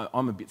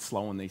 I'm a bit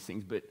slow on these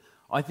things, but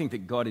I think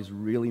that God is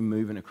really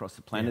moving across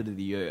the planet of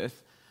the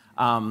earth,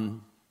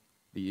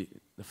 the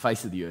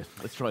face of the earth.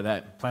 Let's try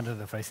that. Planet of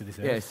the face of this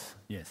earth.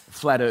 Yes.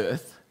 Flat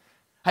Earth.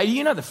 Hey,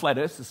 you know the Flat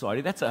Earth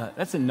Society? That's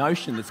a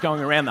notion that's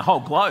going around the whole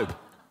globe.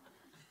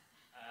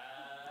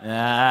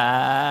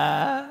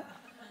 I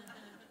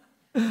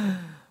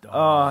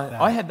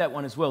had that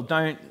one as well.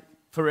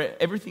 For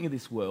everything of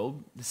this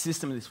world, the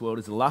system of this world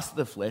is the lust of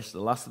the flesh,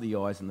 the lust of the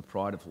eyes, and the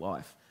pride of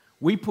life.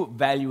 We put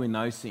value in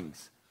those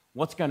things.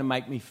 What's going to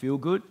make me feel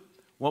good?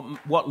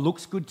 What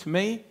looks good to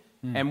me?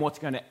 And what's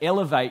going to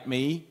elevate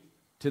me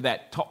to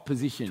that top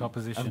position. Of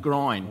the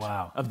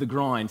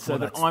grind, so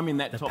that I'm in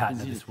that top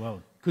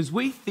position. Because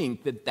we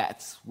think that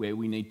that's where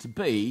we need to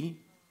be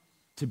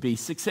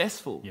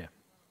successful. Yeah.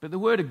 But the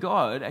Word of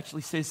God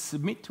actually says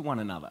submit to one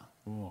another.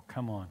 Oh,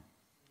 come on.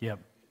 Yep.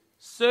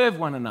 Serve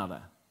one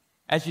another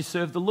as you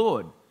serve the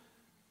Lord.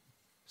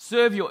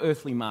 Serve your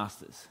earthly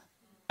masters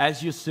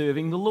as you're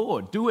serving the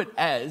Lord. Do it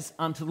as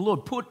unto the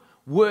Lord. Put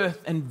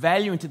worth and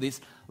value into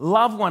this.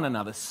 Love one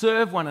another.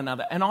 Serve one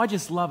another. And I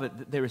just love it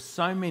that there are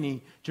so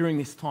many during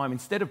this time.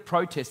 Instead of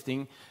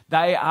protesting,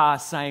 they are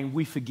saying,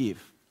 we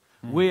forgive.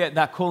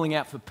 They're calling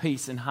out for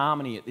peace and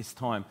harmony at this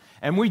time.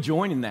 And we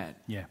join in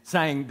that. Yeah.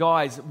 Saying,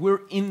 guys,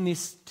 we're in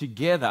this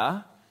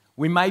together.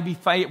 We may be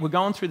we're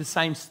going through the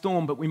same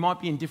storm, but we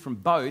might be in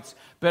different boats.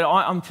 But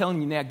I'm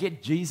telling you now,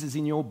 get Jesus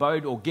in your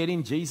boat or get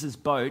in Jesus'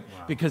 boat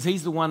because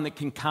he's the one that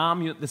can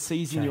calm the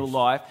seas in your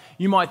life.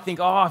 You might think,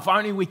 if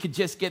only we could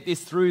just get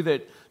this through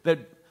that.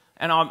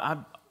 And I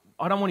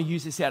don't want to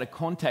use this out of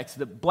context,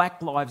 that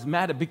Black Lives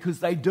Matter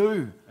because they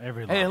do.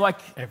 Every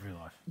life. Every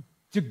life.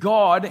 To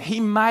God, he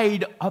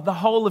made of the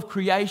whole of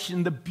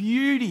creation, the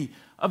beauty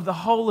of the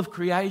whole of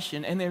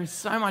creation. And there is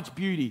so much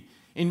beauty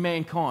in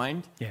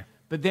mankind. Yeah.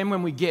 But then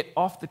when we get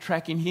off the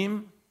track in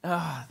him,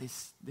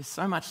 there's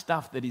so much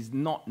stuff that is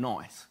not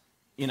nice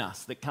in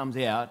us that comes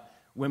out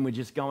when we're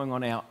just going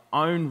on our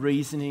own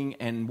reasoning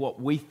and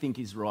what we think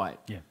is right.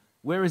 Yeah.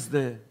 Where's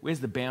the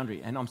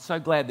boundary? And I'm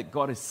so glad that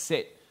God has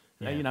set,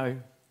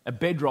 a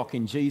bedrock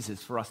in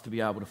Jesus for us to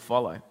be able to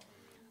follow.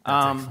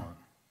 That's excellent.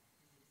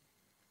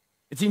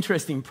 It's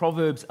interesting,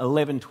 Proverbs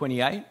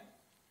 11:28.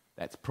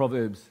 That's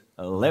Proverbs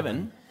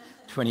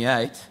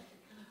 11:28.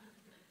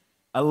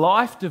 A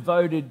life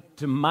devoted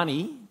to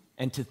money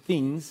and to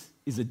things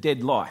is a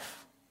dead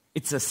life.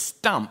 It's a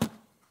stump.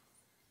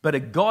 But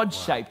a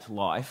God-shaped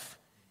life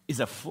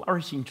is a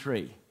flourishing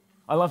tree.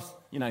 I love,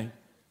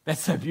 that's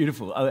so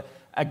beautiful.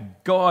 A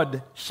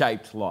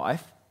God-shaped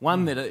life,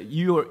 one that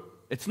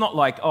it's not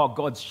like,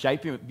 God's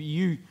shaping it, but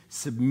you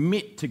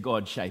submit to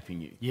God shaping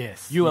you.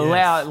 Yes. You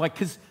allow,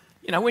 because,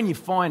 when you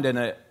find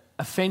an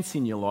offense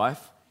in your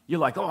life, you're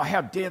like,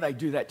 how dare they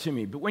do that to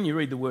me? But when you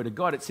read the Word of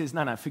God, it says,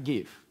 no,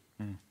 forgive.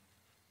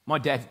 Our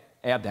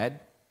dad,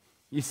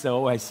 used to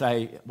always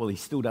say, well, he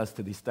still does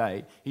to this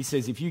day, he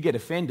says, if you get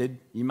offended,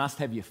 you must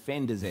have your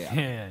fenders out.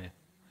 Yeah.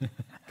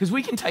 Because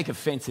we can take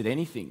offense at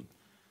anything.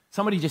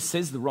 Somebody just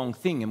says the wrong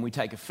thing and we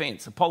take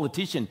offense. A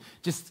politician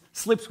just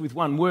slips with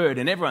one word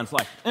and everyone's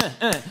like,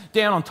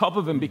 down on top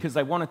of them because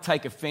they want to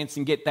take offense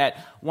and get that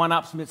one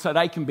up so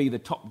they can be the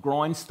top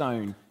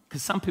grindstone.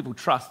 Because some people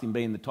trust in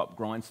being the top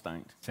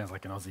grindstone. Sounds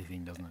like an Aussie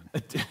thing, doesn't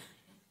it?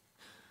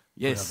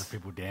 Yes. Put other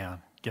people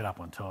down, get up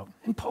on top.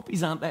 And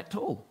poppies aren't that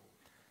tall.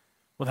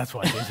 Well, that's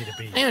why it's easy to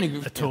be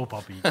a tall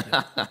poppy.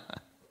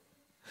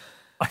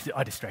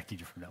 I distracted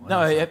you from that one.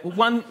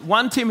 No,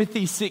 1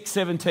 Timothy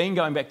 6:17,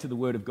 going back to the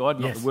word of God,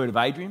 not the word of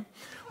Adrian.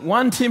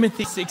 1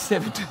 Timothy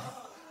 6:17.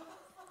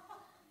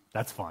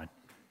 That's fine.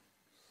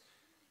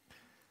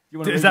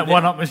 Is that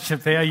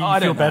one-upmanship there? You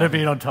feel better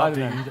being on top?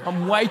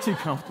 I'm way too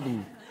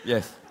comfortable.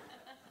 Yes.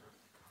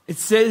 It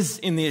says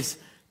in this,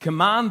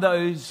 command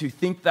those who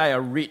think they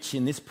are rich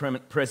in this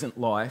present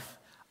life,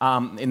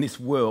 in this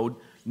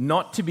world,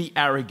 not to be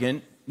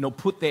arrogant, nor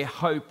put their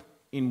hope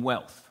in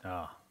wealth.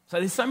 So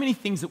there's so many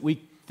things that we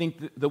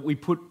think that we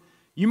put.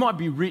 You might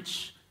be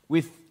rich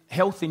with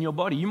health in your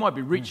body. You might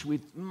be rich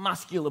with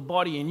muscular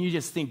body, and you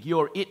just think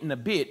you're it in a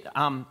bit.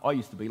 I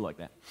used to be like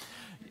that,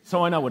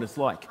 so I know what it's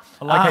like.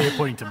 I like how you're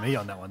pointing to me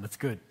on that one. That's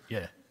good.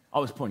 Yeah, I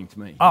was pointing to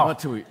me. Oh, not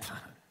to it.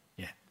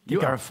 Yeah, you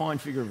are a fine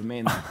figure of a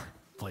man.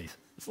 Please.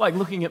 It's like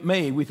looking at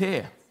me with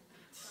hair.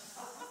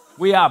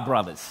 We are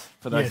brothers.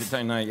 For those that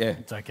don't know,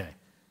 it's okay.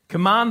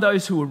 Command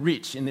those who are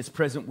rich in this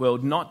present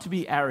world not to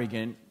be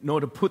arrogant, nor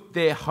to put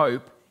their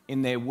hope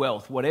in their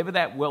wealth, whatever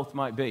that wealth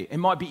might be. It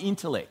might be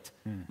intellect.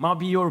 It might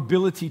be your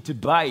ability to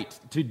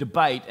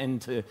debate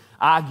and to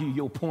argue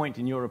your point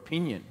and your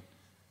opinion.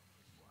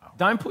 Wow.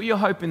 Don't put your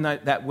hope in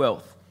that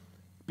wealth.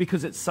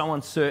 because it's so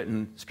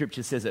uncertain,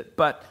 Scripture says it,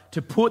 but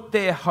to put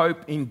their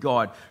hope in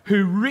God,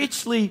 who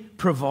richly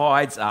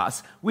provides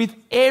us with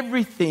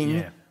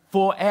everything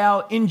for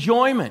our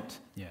enjoyment.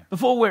 Yeah.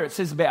 Before, where it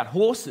says about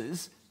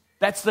horses,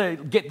 that's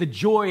get the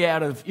joy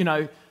out of,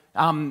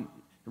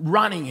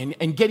 running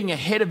and getting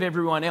ahead of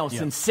everyone else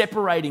and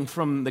separating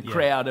from the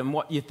crowd and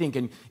what you think,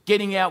 and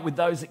getting out with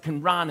those that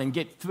can run and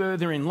get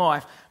further in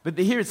life. But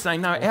here it's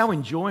saying, no, our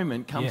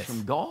enjoyment comes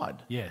from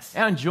God. Yes.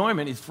 Our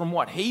enjoyment is from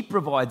what He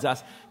provides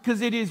us,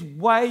 because it is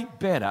way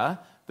better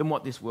than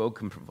what this world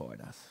can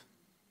provide us.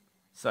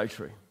 So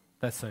true.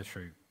 That's so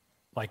true.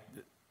 Like,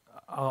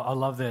 I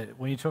love that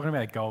when you're talking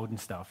about gold and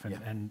stuff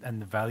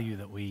and the value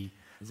that we...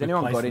 Has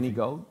anyone got any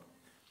gold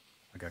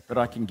that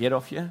I can get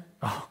off you?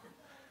 Oh,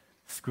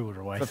 squirreled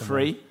away. For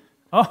free?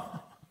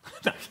 Oh,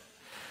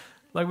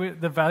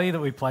 like the value that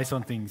we place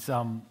on things.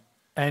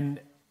 And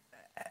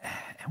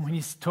when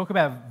you talk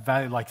about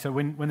value, like, so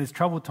when there's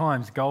troubled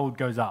times, gold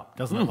goes up,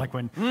 doesn't it? Like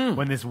when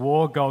there's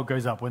war, gold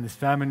goes up. When there's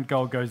famine,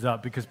 gold goes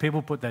up, because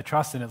people put their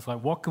trust in it. It's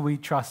like, what can we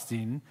trust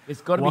in?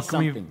 It's got to be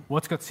something.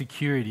 What's got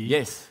security?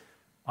 Yes.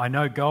 I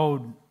know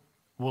gold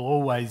will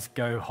always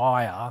go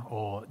higher,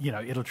 or,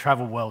 it'll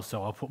travel well,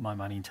 so I'll put my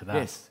money into that.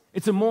 Yes.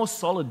 It's a more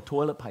solid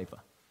toilet paper.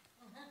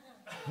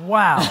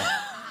 Wow.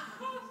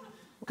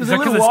 Because a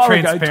little while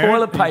ago,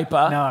 toilet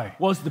paper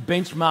was the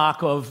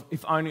benchmark of,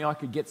 if only I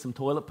could get some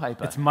toilet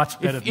paper. It's much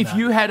better than that. If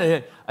you had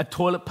a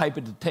toilet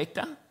paper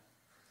detector,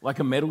 like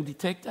a metal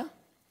detector,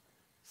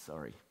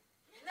 sorry.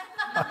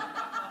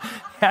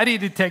 How do you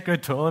detect where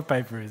toilet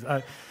paper is?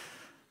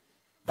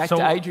 Back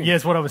to Adrian.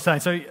 Yes, what I was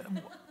saying. So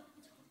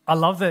I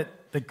love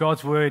that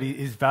God's word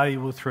is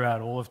valuable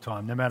throughout all of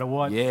time, no matter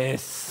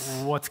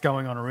what's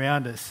going on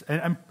around us.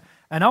 And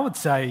I would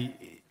say,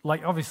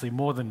 like, obviously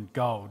more than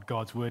gold,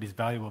 God's word is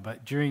valuable,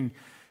 but during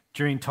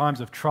times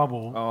of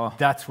trouble,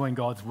 that's when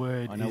God's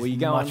word is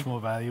much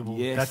more valuable.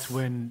 Yes. That's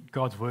when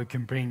God's word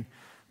can bring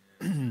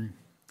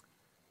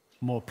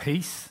more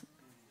peace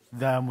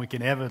than we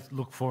can ever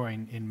look for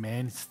in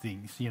man's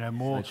things.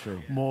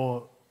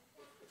 More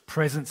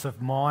presence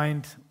of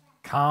mind,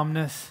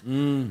 calmness,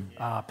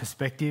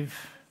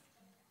 perspective,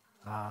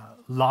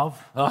 love,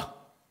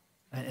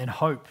 and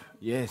hope.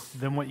 Yes.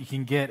 Than what you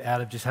can get out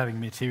of just having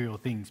material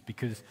things,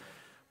 because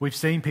we've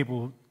seen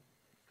people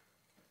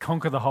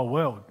conquer the whole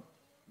world,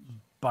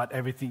 but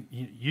everything,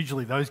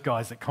 usually those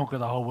guys that conquer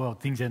the whole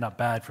world, things end up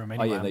bad for them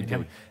anyway. They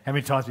do. How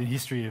many times in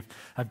history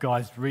have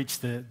guys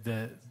reached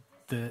the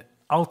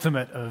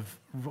ultimate of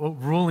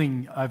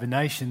ruling over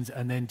nations,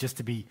 and then just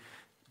to be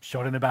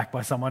shot in the back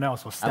by someone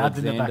else, or stabbed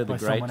in the back by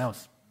someone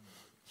else?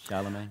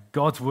 Charlemagne.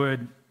 God's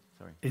word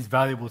is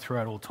valuable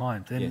throughout all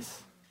times.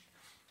 Yes.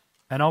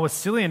 And I was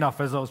silly enough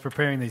as I was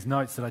preparing these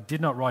notes that I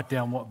did not write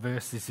down what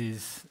verse this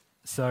is.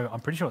 So I'm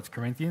pretty sure it's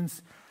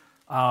Corinthians.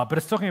 But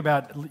it's talking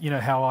about,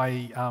 how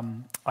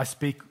I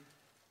speak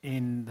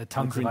in the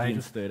tongues of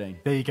angels. 13.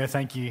 There you go,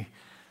 thank you.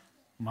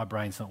 My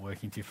brain's not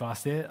working too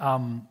fast there.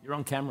 You're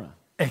on camera.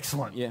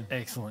 Excellent, yeah.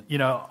 Excellent.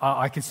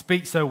 I can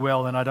speak so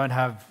well and I don't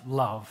have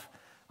love.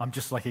 I'm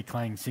just like a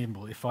clanging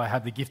cymbal. If I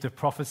have the gift of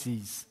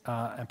prophecies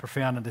and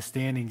profound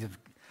understandings of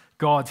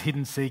God's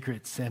hidden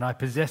secrets, and I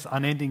possess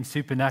unending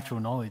supernatural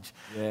knowledge.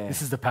 Yeah.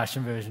 This is the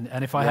Passion Version.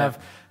 And if I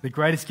have the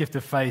greatest gift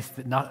of faith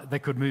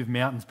that could move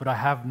mountains, but I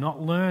have not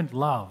learned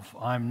love,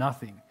 I am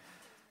nothing.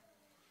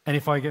 And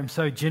if I am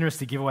so generous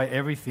to give away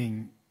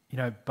everything,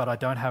 but I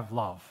don't have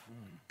love,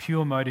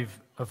 pure motive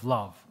of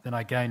love, then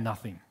I gain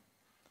nothing.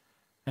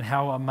 And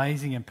how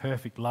amazing and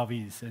perfect love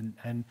is.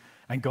 And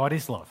God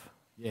is love.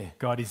 Yeah.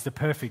 God is the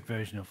perfect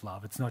version of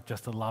love. It's not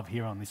just a love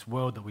here on this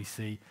world that we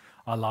see,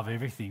 I love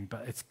everything,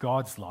 but it's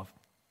God's love.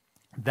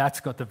 That's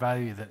got the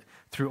value that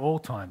through all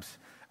times.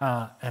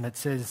 And it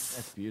says,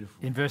 that's beautiful.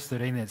 In verse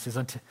 13, it says,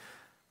 it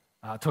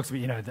talks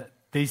about, that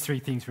these three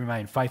things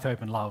remain, faith,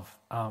 hope, and love.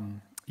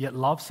 Yet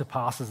love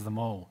surpasses them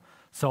all.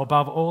 So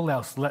above all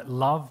else, let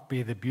love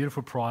be the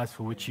beautiful prize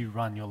for which you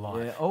run your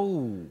life. Yeah.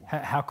 Oh.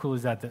 How cool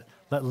is that? That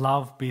let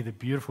love be the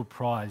beautiful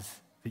prize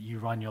that you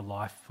run your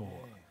life for.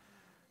 Yeah.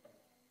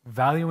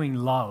 Valuing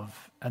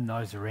love and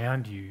those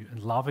around you,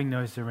 and loving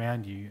those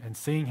around you, and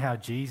seeing how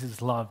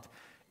Jesus loved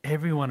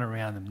everyone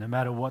around them, no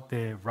matter what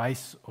their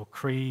race or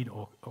creed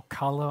or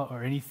colour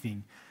or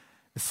anything.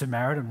 The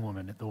Samaritan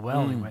woman at the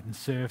well, he went and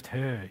served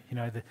her.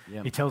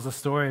 He tells a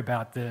story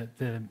about the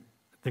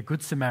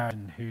Good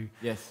Samaritan who,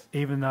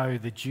 even though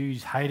the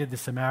Jews hated the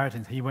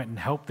Samaritans, he went and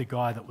helped the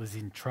guy that was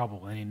in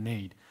trouble and in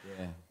need.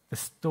 Yeah. The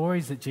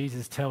stories that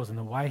Jesus tells and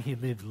the way he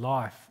lived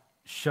life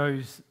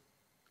shows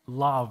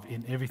love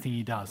in everything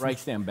he does.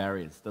 Breaks down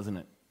barriers, doesn't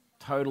it?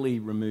 Totally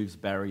removes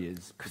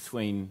barriers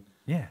between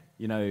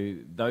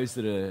those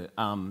that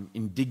are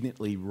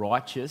indignantly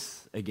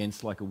righteous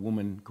against, like, a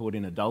woman caught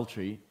in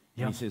adultery.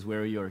 And he says,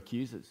 where are your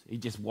accusers? He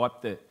just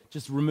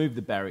removed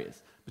the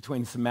barriers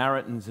between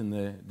Samaritans and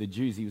the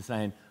Jews. He was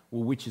saying,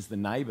 well, which is the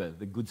neighbour?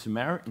 The Good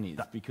Samaritan is,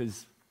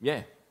 because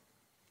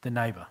the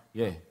neighbour.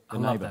 Yeah, I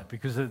love that,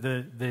 because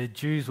the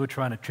Jews were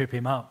trying to trip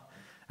him up,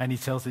 and he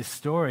tells this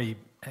story,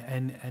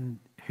 and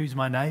who's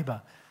my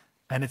neighbour?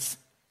 And it's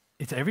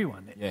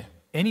everyone. Yeah.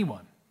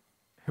 anyone,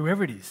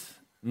 whoever it is.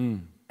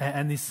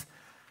 And this,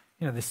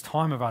 this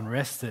time of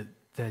unrest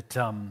that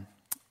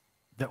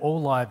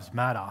all lives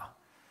matter.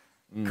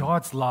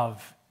 God's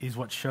love is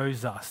what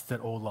shows us that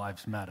all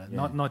lives matter,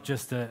 not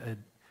just a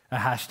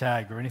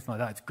hashtag or anything like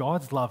that. It's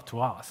God's love to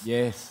us.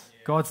 Yes.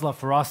 God's love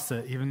for us,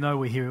 that even though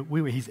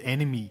we were his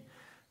enemy,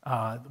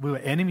 we were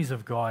enemies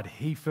of God,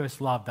 he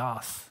first loved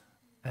us.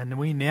 And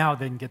we now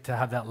then get to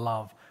have that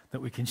love that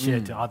we can share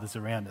to others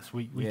around us.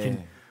 We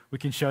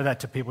can show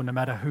that to people no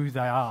matter who they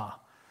are.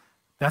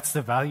 That's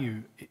the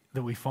value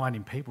that we find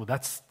in people.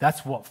 That's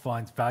what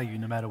finds value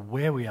no matter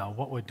where we are,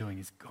 what we're doing,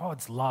 is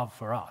God's love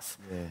for us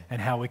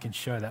and how we can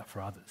show that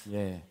for others.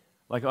 Yeah.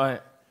 Like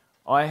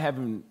I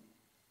haven't,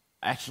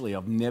 actually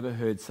I've never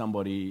heard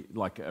somebody,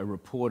 like a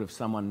report of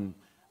someone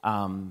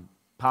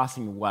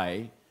passing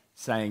away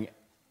saying,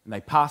 and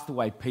they passed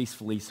away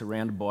peacefully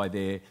surrounded by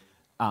their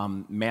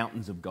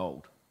mountains of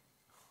gold.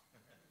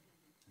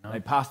 No. They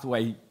passed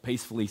away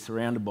peacefully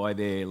surrounded by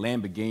their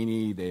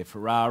Lamborghini, their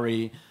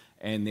Ferrari,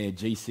 and their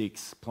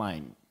G6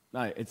 plane.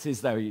 No, it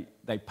says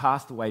they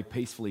passed away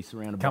peacefully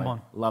surrounded by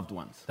loved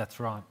ones. That's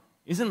right.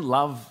 Isn't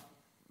love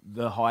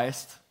the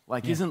highest?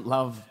 Like, isn't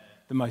love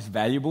the most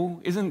valuable?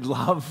 Isn't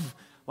love,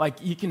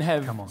 like, you can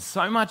have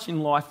so much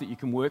in life that you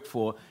can work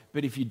for,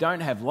 but if you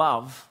don't have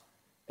love,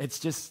 it's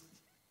just,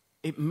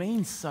 it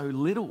means so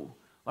little.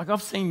 Like,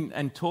 I've seen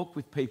and talked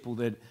with people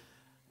that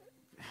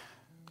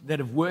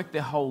have worked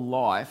their whole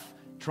life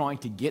trying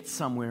to get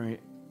somewhere,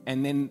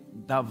 and then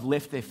they've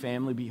left their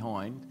family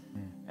behind.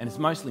 And it's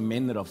mostly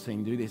men that I've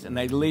seen do this. And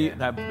they've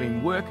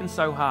been working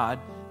so hard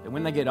that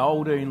when they get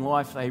older in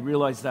life, they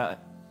realise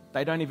that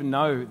they don't even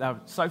know, they're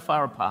so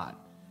far apart.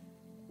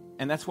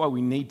 And that's why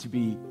we need to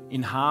be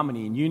in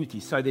harmony and unity,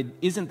 so there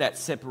isn't that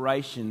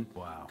separation.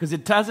 Wow. Because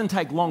it doesn't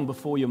take long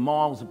before you're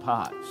miles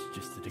apart.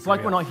 It's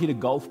like when I hit a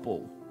golf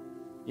ball.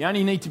 You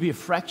only need to be a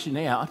fraction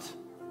out.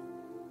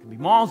 It can be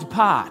miles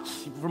apart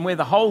from where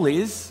the hole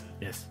is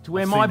to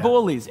where my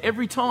ball is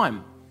every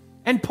time.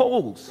 And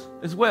Paul's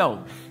as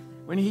well.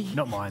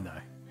 Not mine, though.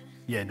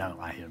 Yeah, no,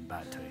 I hear him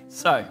bad too.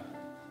 So,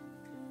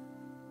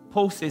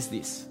 Paul says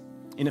this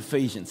in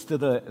Ephesians to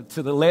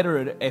the letter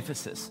at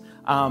Ephesus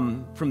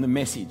from the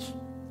Message.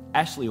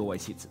 Ashley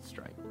always hits it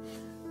straight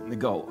on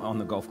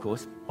the golf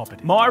course.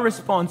 My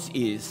response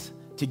is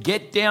to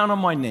get down on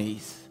my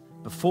knees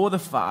before the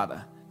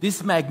Father,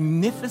 this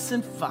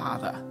magnificent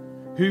Father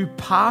who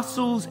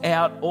parcels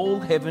out all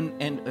heaven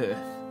and earth.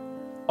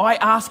 I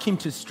ask him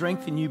to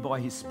strengthen you by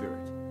his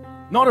Spirit.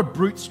 Not a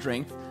brute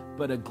strength,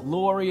 but a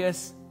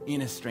glorious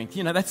inner strength.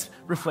 You know, that's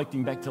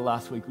reflecting back to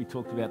last week. We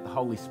talked about the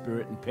Holy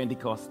Spirit and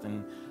Pentecost.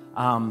 And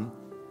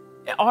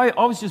I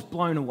was just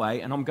blown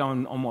away. And I'm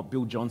going on what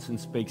Bill Johnson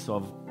speaks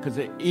of, because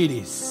it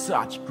is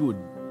such good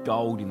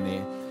gold in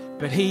there.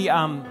 But he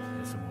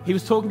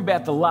was talking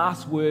about the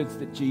last words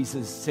that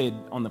Jesus said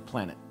on the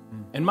planet.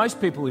 And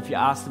most people, if you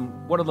ask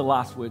them, what are the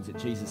last words that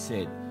Jesus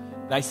said?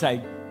 They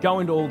say, go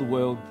into all the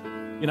world,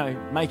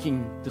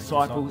 making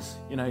disciples,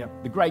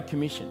 the Great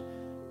Commission.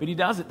 But he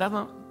doesn't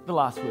the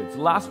last words.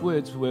 The last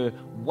words were,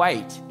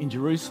 wait in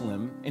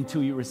Jerusalem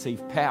until you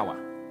receive power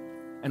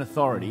and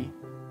authority.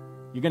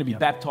 You're going to be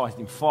baptized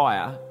in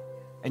fire,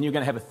 and you're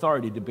going to have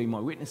authority to be my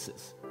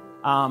witnesses.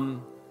 But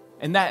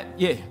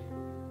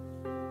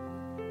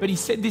he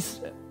said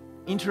this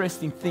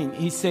interesting thing.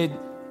 He said,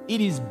 it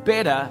is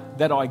better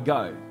that I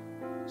go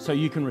so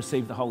you can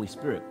receive the Holy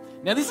Spirit.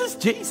 Now, this is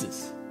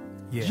Jesus.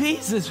 Yeah.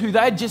 Jesus, who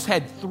they'd just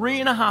had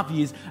 3.5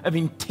 years of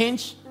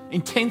intense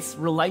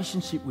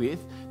relationship with,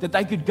 that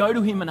they could go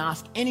to him and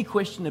ask any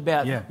question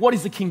about what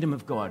is the kingdom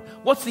of God?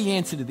 What's the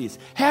answer to this?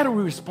 How do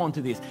we respond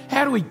to this?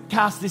 How do we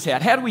cast this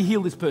out? How do we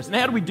heal this person?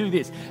 How do we do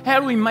this? How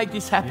do we make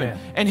this happen? Yeah.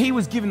 And he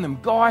was giving them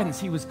guidance.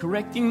 He was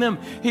correcting them.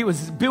 He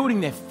was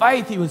building their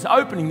faith. He was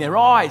opening their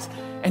eyes.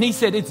 And he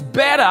said, it's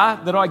better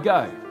that I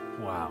go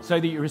so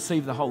that you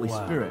receive the Holy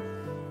Spirit.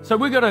 So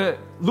we've got to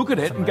look at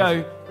it and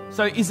go,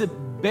 so is it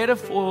better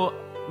for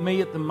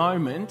me at the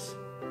moment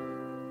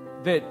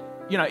that,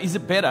 is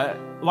it better,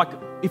 like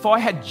if I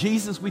had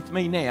Jesus with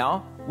me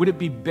now, would it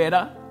be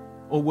better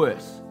or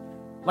worse?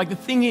 Like the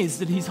thing is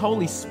that his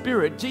Holy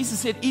Spirit, Jesus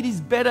said, it is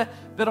better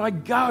that I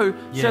go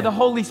so the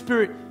Holy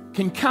Spirit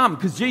can come,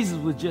 because Jesus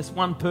was just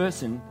one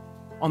person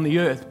on the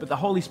earth, but the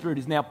Holy Spirit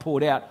is now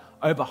poured out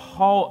over the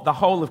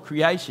whole of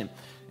creation.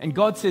 And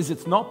God says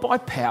it's not by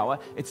power,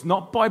 it's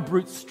not by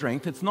brute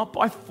strength, it's not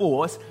by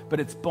force,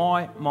 but it's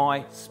by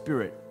my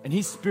Spirit. And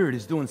his Spirit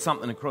is doing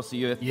something across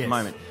the earth at the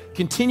moment.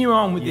 Continue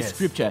on with this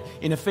scripture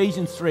in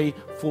Ephesians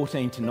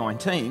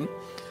 3:14-19,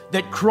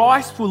 that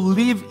Christ will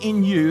live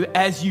in you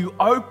as you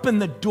open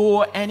the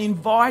door and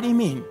invite him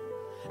in.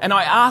 And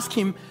I ask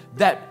him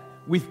that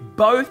with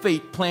both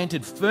feet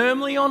planted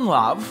firmly on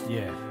love,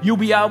 you'll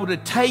be able to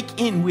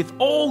take in with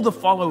all the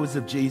followers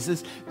of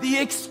Jesus the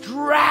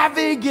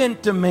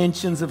extravagant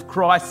dimensions of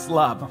Christ's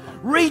love.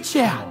 Reach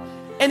out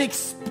and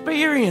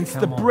experience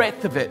the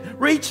breadth of it.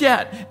 Reach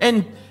out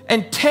and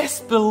and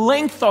test the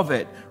length of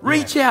it.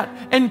 Reach out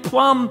and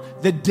plumb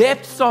the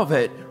depths of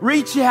it.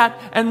 Reach out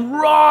and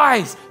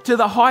rise to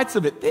the heights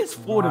of it. There's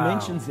 4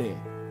 dimensions there.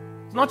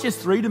 It's not just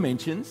 3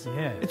 dimensions.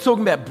 Yeah. It's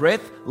talking about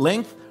breadth,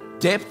 length,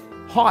 depth,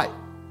 height.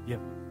 Yep.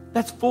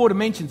 That's 4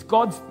 dimensions.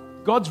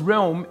 God's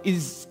realm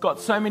is got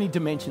so many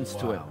dimensions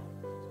to it.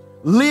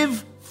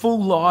 Live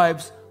full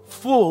lives,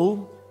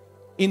 full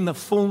in the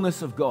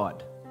fullness of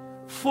God.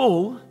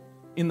 Full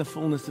in the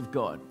fullness of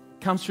God.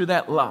 Comes through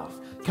that love.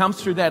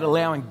 Comes through that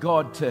allowing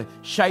God to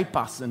shape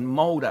us and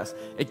mold us.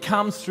 It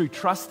comes through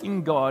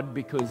trusting God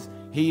because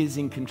He is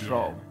in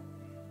control.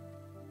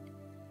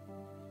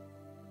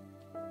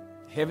 Yeah.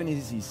 Heaven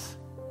is His,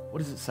 what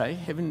does it say?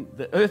 Heaven,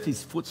 the earth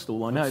is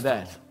footstool. I know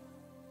that.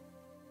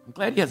 I'm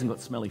glad He hasn't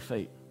got smelly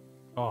feet.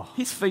 Oh,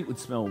 His feet would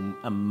smell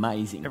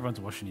amazing. everyone's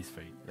washing his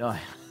feet. Oh,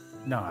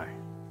 No.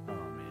 Oh,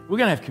 man. we're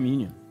going to have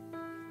communion.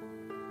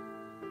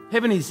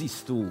 Heaven is His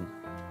stool,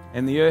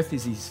 and the earth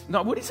is His.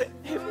 No, what is it?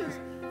 Heaven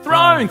is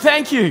throne.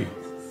 Thank you.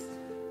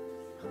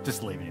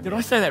 Just leave it. Did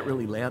I say that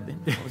really loud then?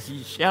 I was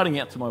shouting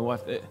out to my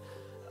wife there.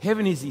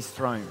 Heaven is His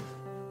throne.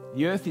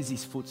 The earth is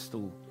His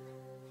footstool.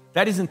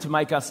 That isn't to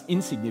make us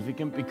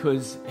insignificant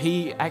because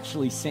He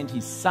actually sent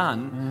His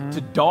Son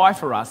to die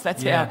for us.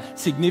 That's how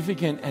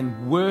significant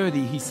and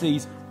worthy He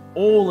sees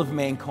all of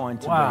mankind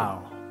to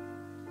be.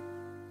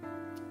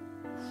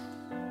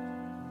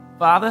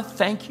 Father,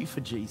 thank you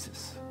for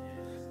Jesus.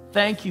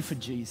 Thank you for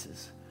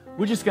Jesus.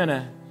 We're just going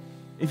to,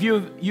 if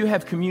you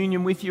have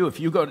communion with you, if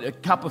you've got a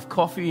cup of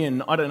coffee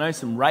and, I don't know,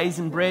 some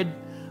raisin bread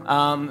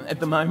at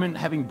the moment,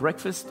 having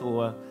breakfast,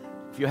 or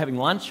if you're having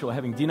lunch or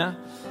having dinner,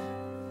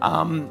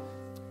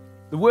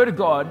 the Word of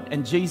God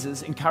and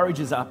Jesus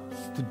encourages us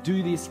to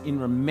do this in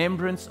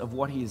remembrance of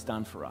what He has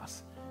done for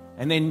us.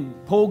 And then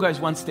Paul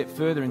goes one step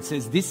further and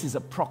says, this is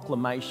a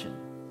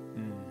proclamation.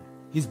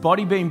 His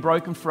body being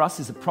broken for us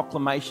is a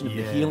proclamation of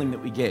the healing that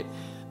we get.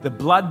 The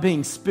blood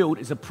being spilled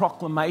is a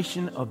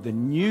proclamation of the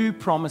new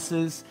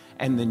promises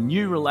and the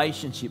new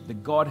relationship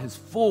that God has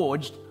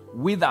forged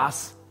with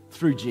us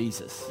through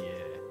Jesus. Yeah.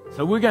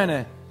 So we're going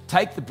to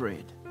take the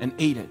bread and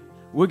eat it.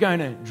 We're going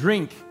to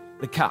drink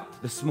the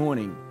cup this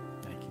morning,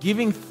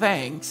 giving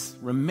thanks,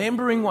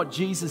 remembering what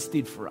Jesus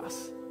did for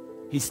us,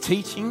 His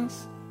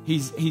teachings,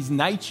 His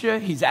nature,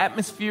 His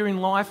atmosphere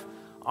in life.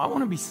 I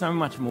want to be so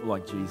much more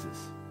like Jesus.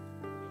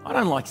 I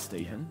don't like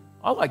Stephen.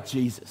 I like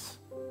Jesus.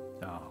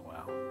 Oh,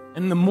 wow.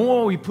 And the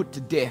more we put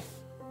to death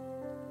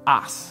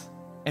us,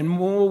 and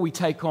more we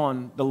take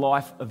on the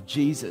life of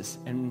Jesus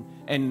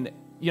and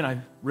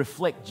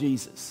reflect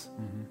Jesus,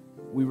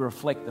 we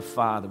reflect the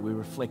Father, we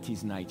reflect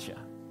His nature.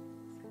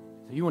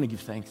 So you want to give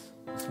thanks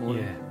this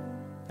morning?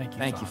 Yeah.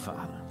 Thank you,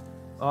 Father.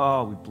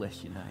 Oh, we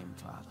bless your name,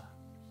 Father.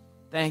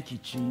 Thank you,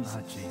 Jesus.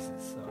 Oh,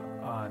 Jesus.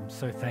 I'm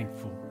so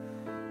thankful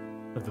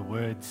of the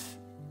words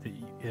that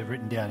are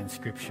written down in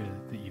Scripture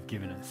that you've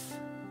given us.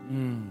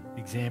 The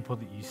example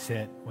that you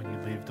set when you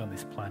lived on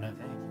this planet.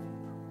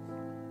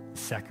 The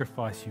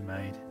sacrifice you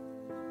made.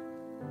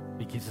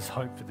 It gives us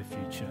hope for the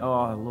future.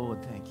 Oh,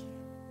 Lord, thank you.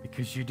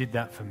 Because you did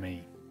that for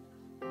me.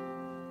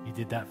 You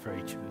did that for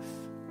each of us.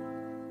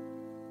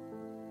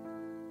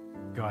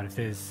 God, if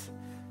there's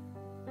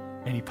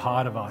any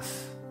part of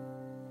us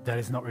that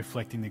is not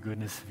reflecting the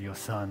goodness of your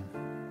Son,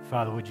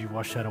 Father, would you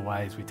wash that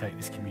away as we take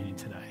this communion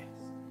today?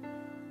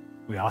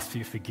 We ask for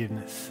your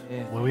forgiveness.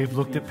 Where we've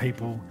looked at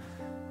people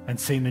and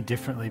seen them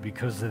differently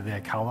because of their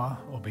colour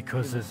or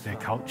because of their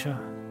culture,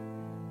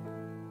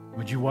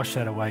 would you wash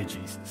that away,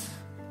 Jesus?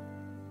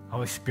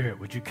 Holy Spirit,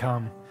 would you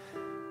come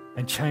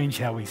and change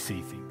how we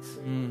see things?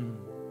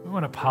 We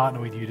want to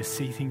partner with you to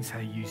see things how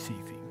you see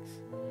things.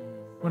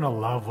 We want to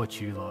love what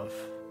you love.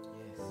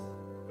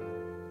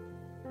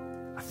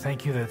 I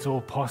thank you that it's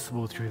all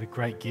possible through the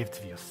great gift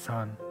of your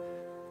Son,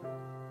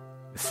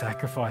 the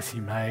sacrifice He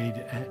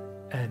made,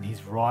 and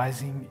His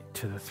rising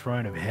to the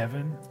throne of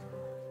heaven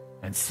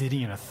and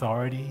sitting in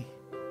authority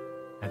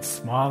and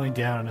smiling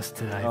down on us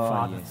today.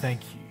 Father,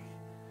 thank you.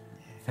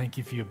 Thank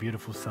you for your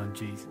beautiful Son,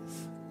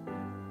 Jesus.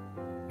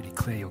 We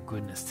declare your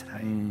goodness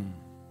today.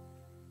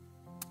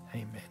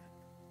 Amen.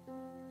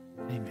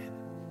 Amen.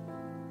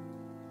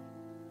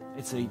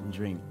 Let's eat and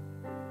drink.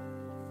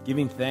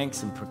 Giving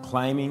thanks and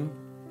proclaiming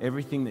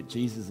everything that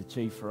Jesus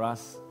achieved for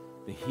us.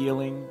 The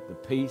healing, the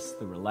peace,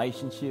 the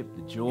relationship,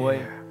 the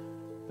joy,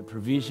 the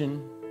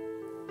provision.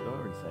 Did I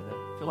already say that?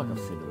 I feel like I've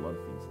said a lot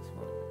of things this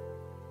morning.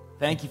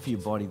 Thank you for your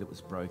body that was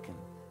broken.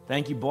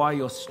 Thank you, by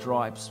your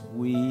stripes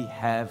we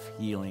have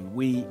healing.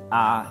 We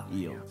are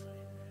healed.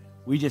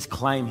 We just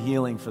claim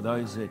healing for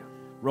those that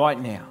right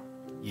now.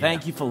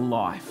 Thank you for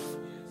life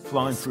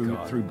flowing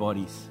through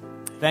bodies.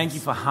 Thank you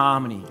for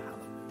harmony.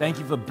 Thank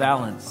you for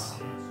balance.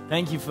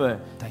 Thank you for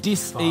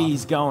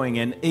dis-ease going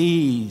and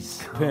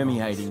ease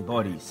permeating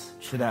bodies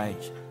today,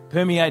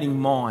 permeating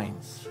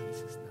minds,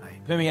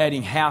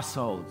 permeating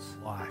households.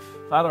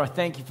 Father, I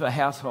thank you for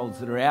households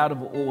that are out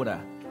of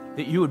order,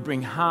 that you would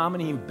bring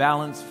harmony and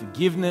balance,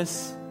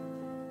 forgiveness,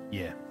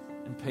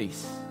 and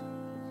peace.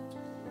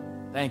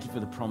 Thank you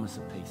for the promise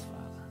of peace,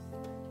 Father.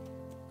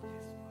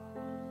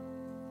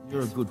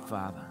 You're a good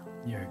Father.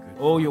 You're a good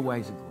All your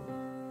ways are good.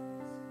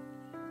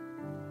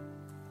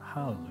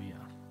 Hallelujah.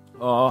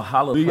 Oh,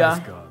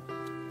 hallelujah. Praise God.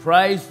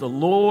 Praise the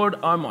Lord,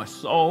 oh my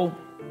soul.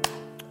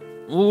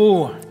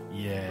 Oh,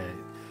 Yeah.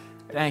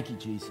 thank you,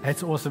 Jesus.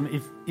 It's awesome.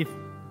 If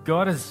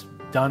God has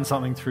done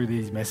something through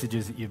these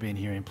messages that you've been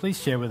hearing,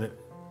 please share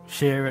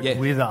it Yes.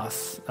 with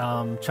us.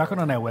 Chuck it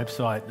on our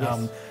website.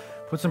 Yes.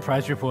 Put some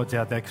praise reports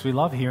out there because we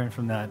love hearing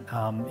from that.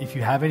 If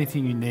you have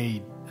anything you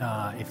need,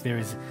 if there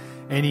is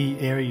any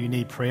area you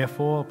need prayer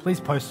for, please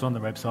post it on the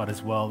website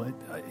as well.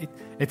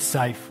 It's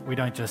safe. We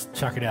don't just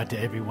chuck it out to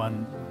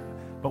everyone,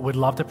 but we'd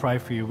love to pray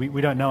for you.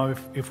 We don't know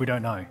if we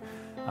don't know.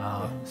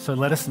 So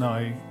let us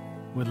know.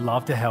 We'd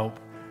love to help.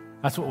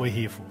 That's what we're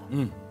here for.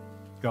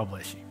 God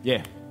bless you.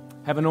 Yeah.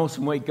 Have an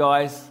awesome week,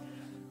 guys.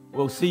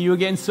 We'll see you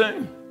again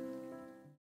soon.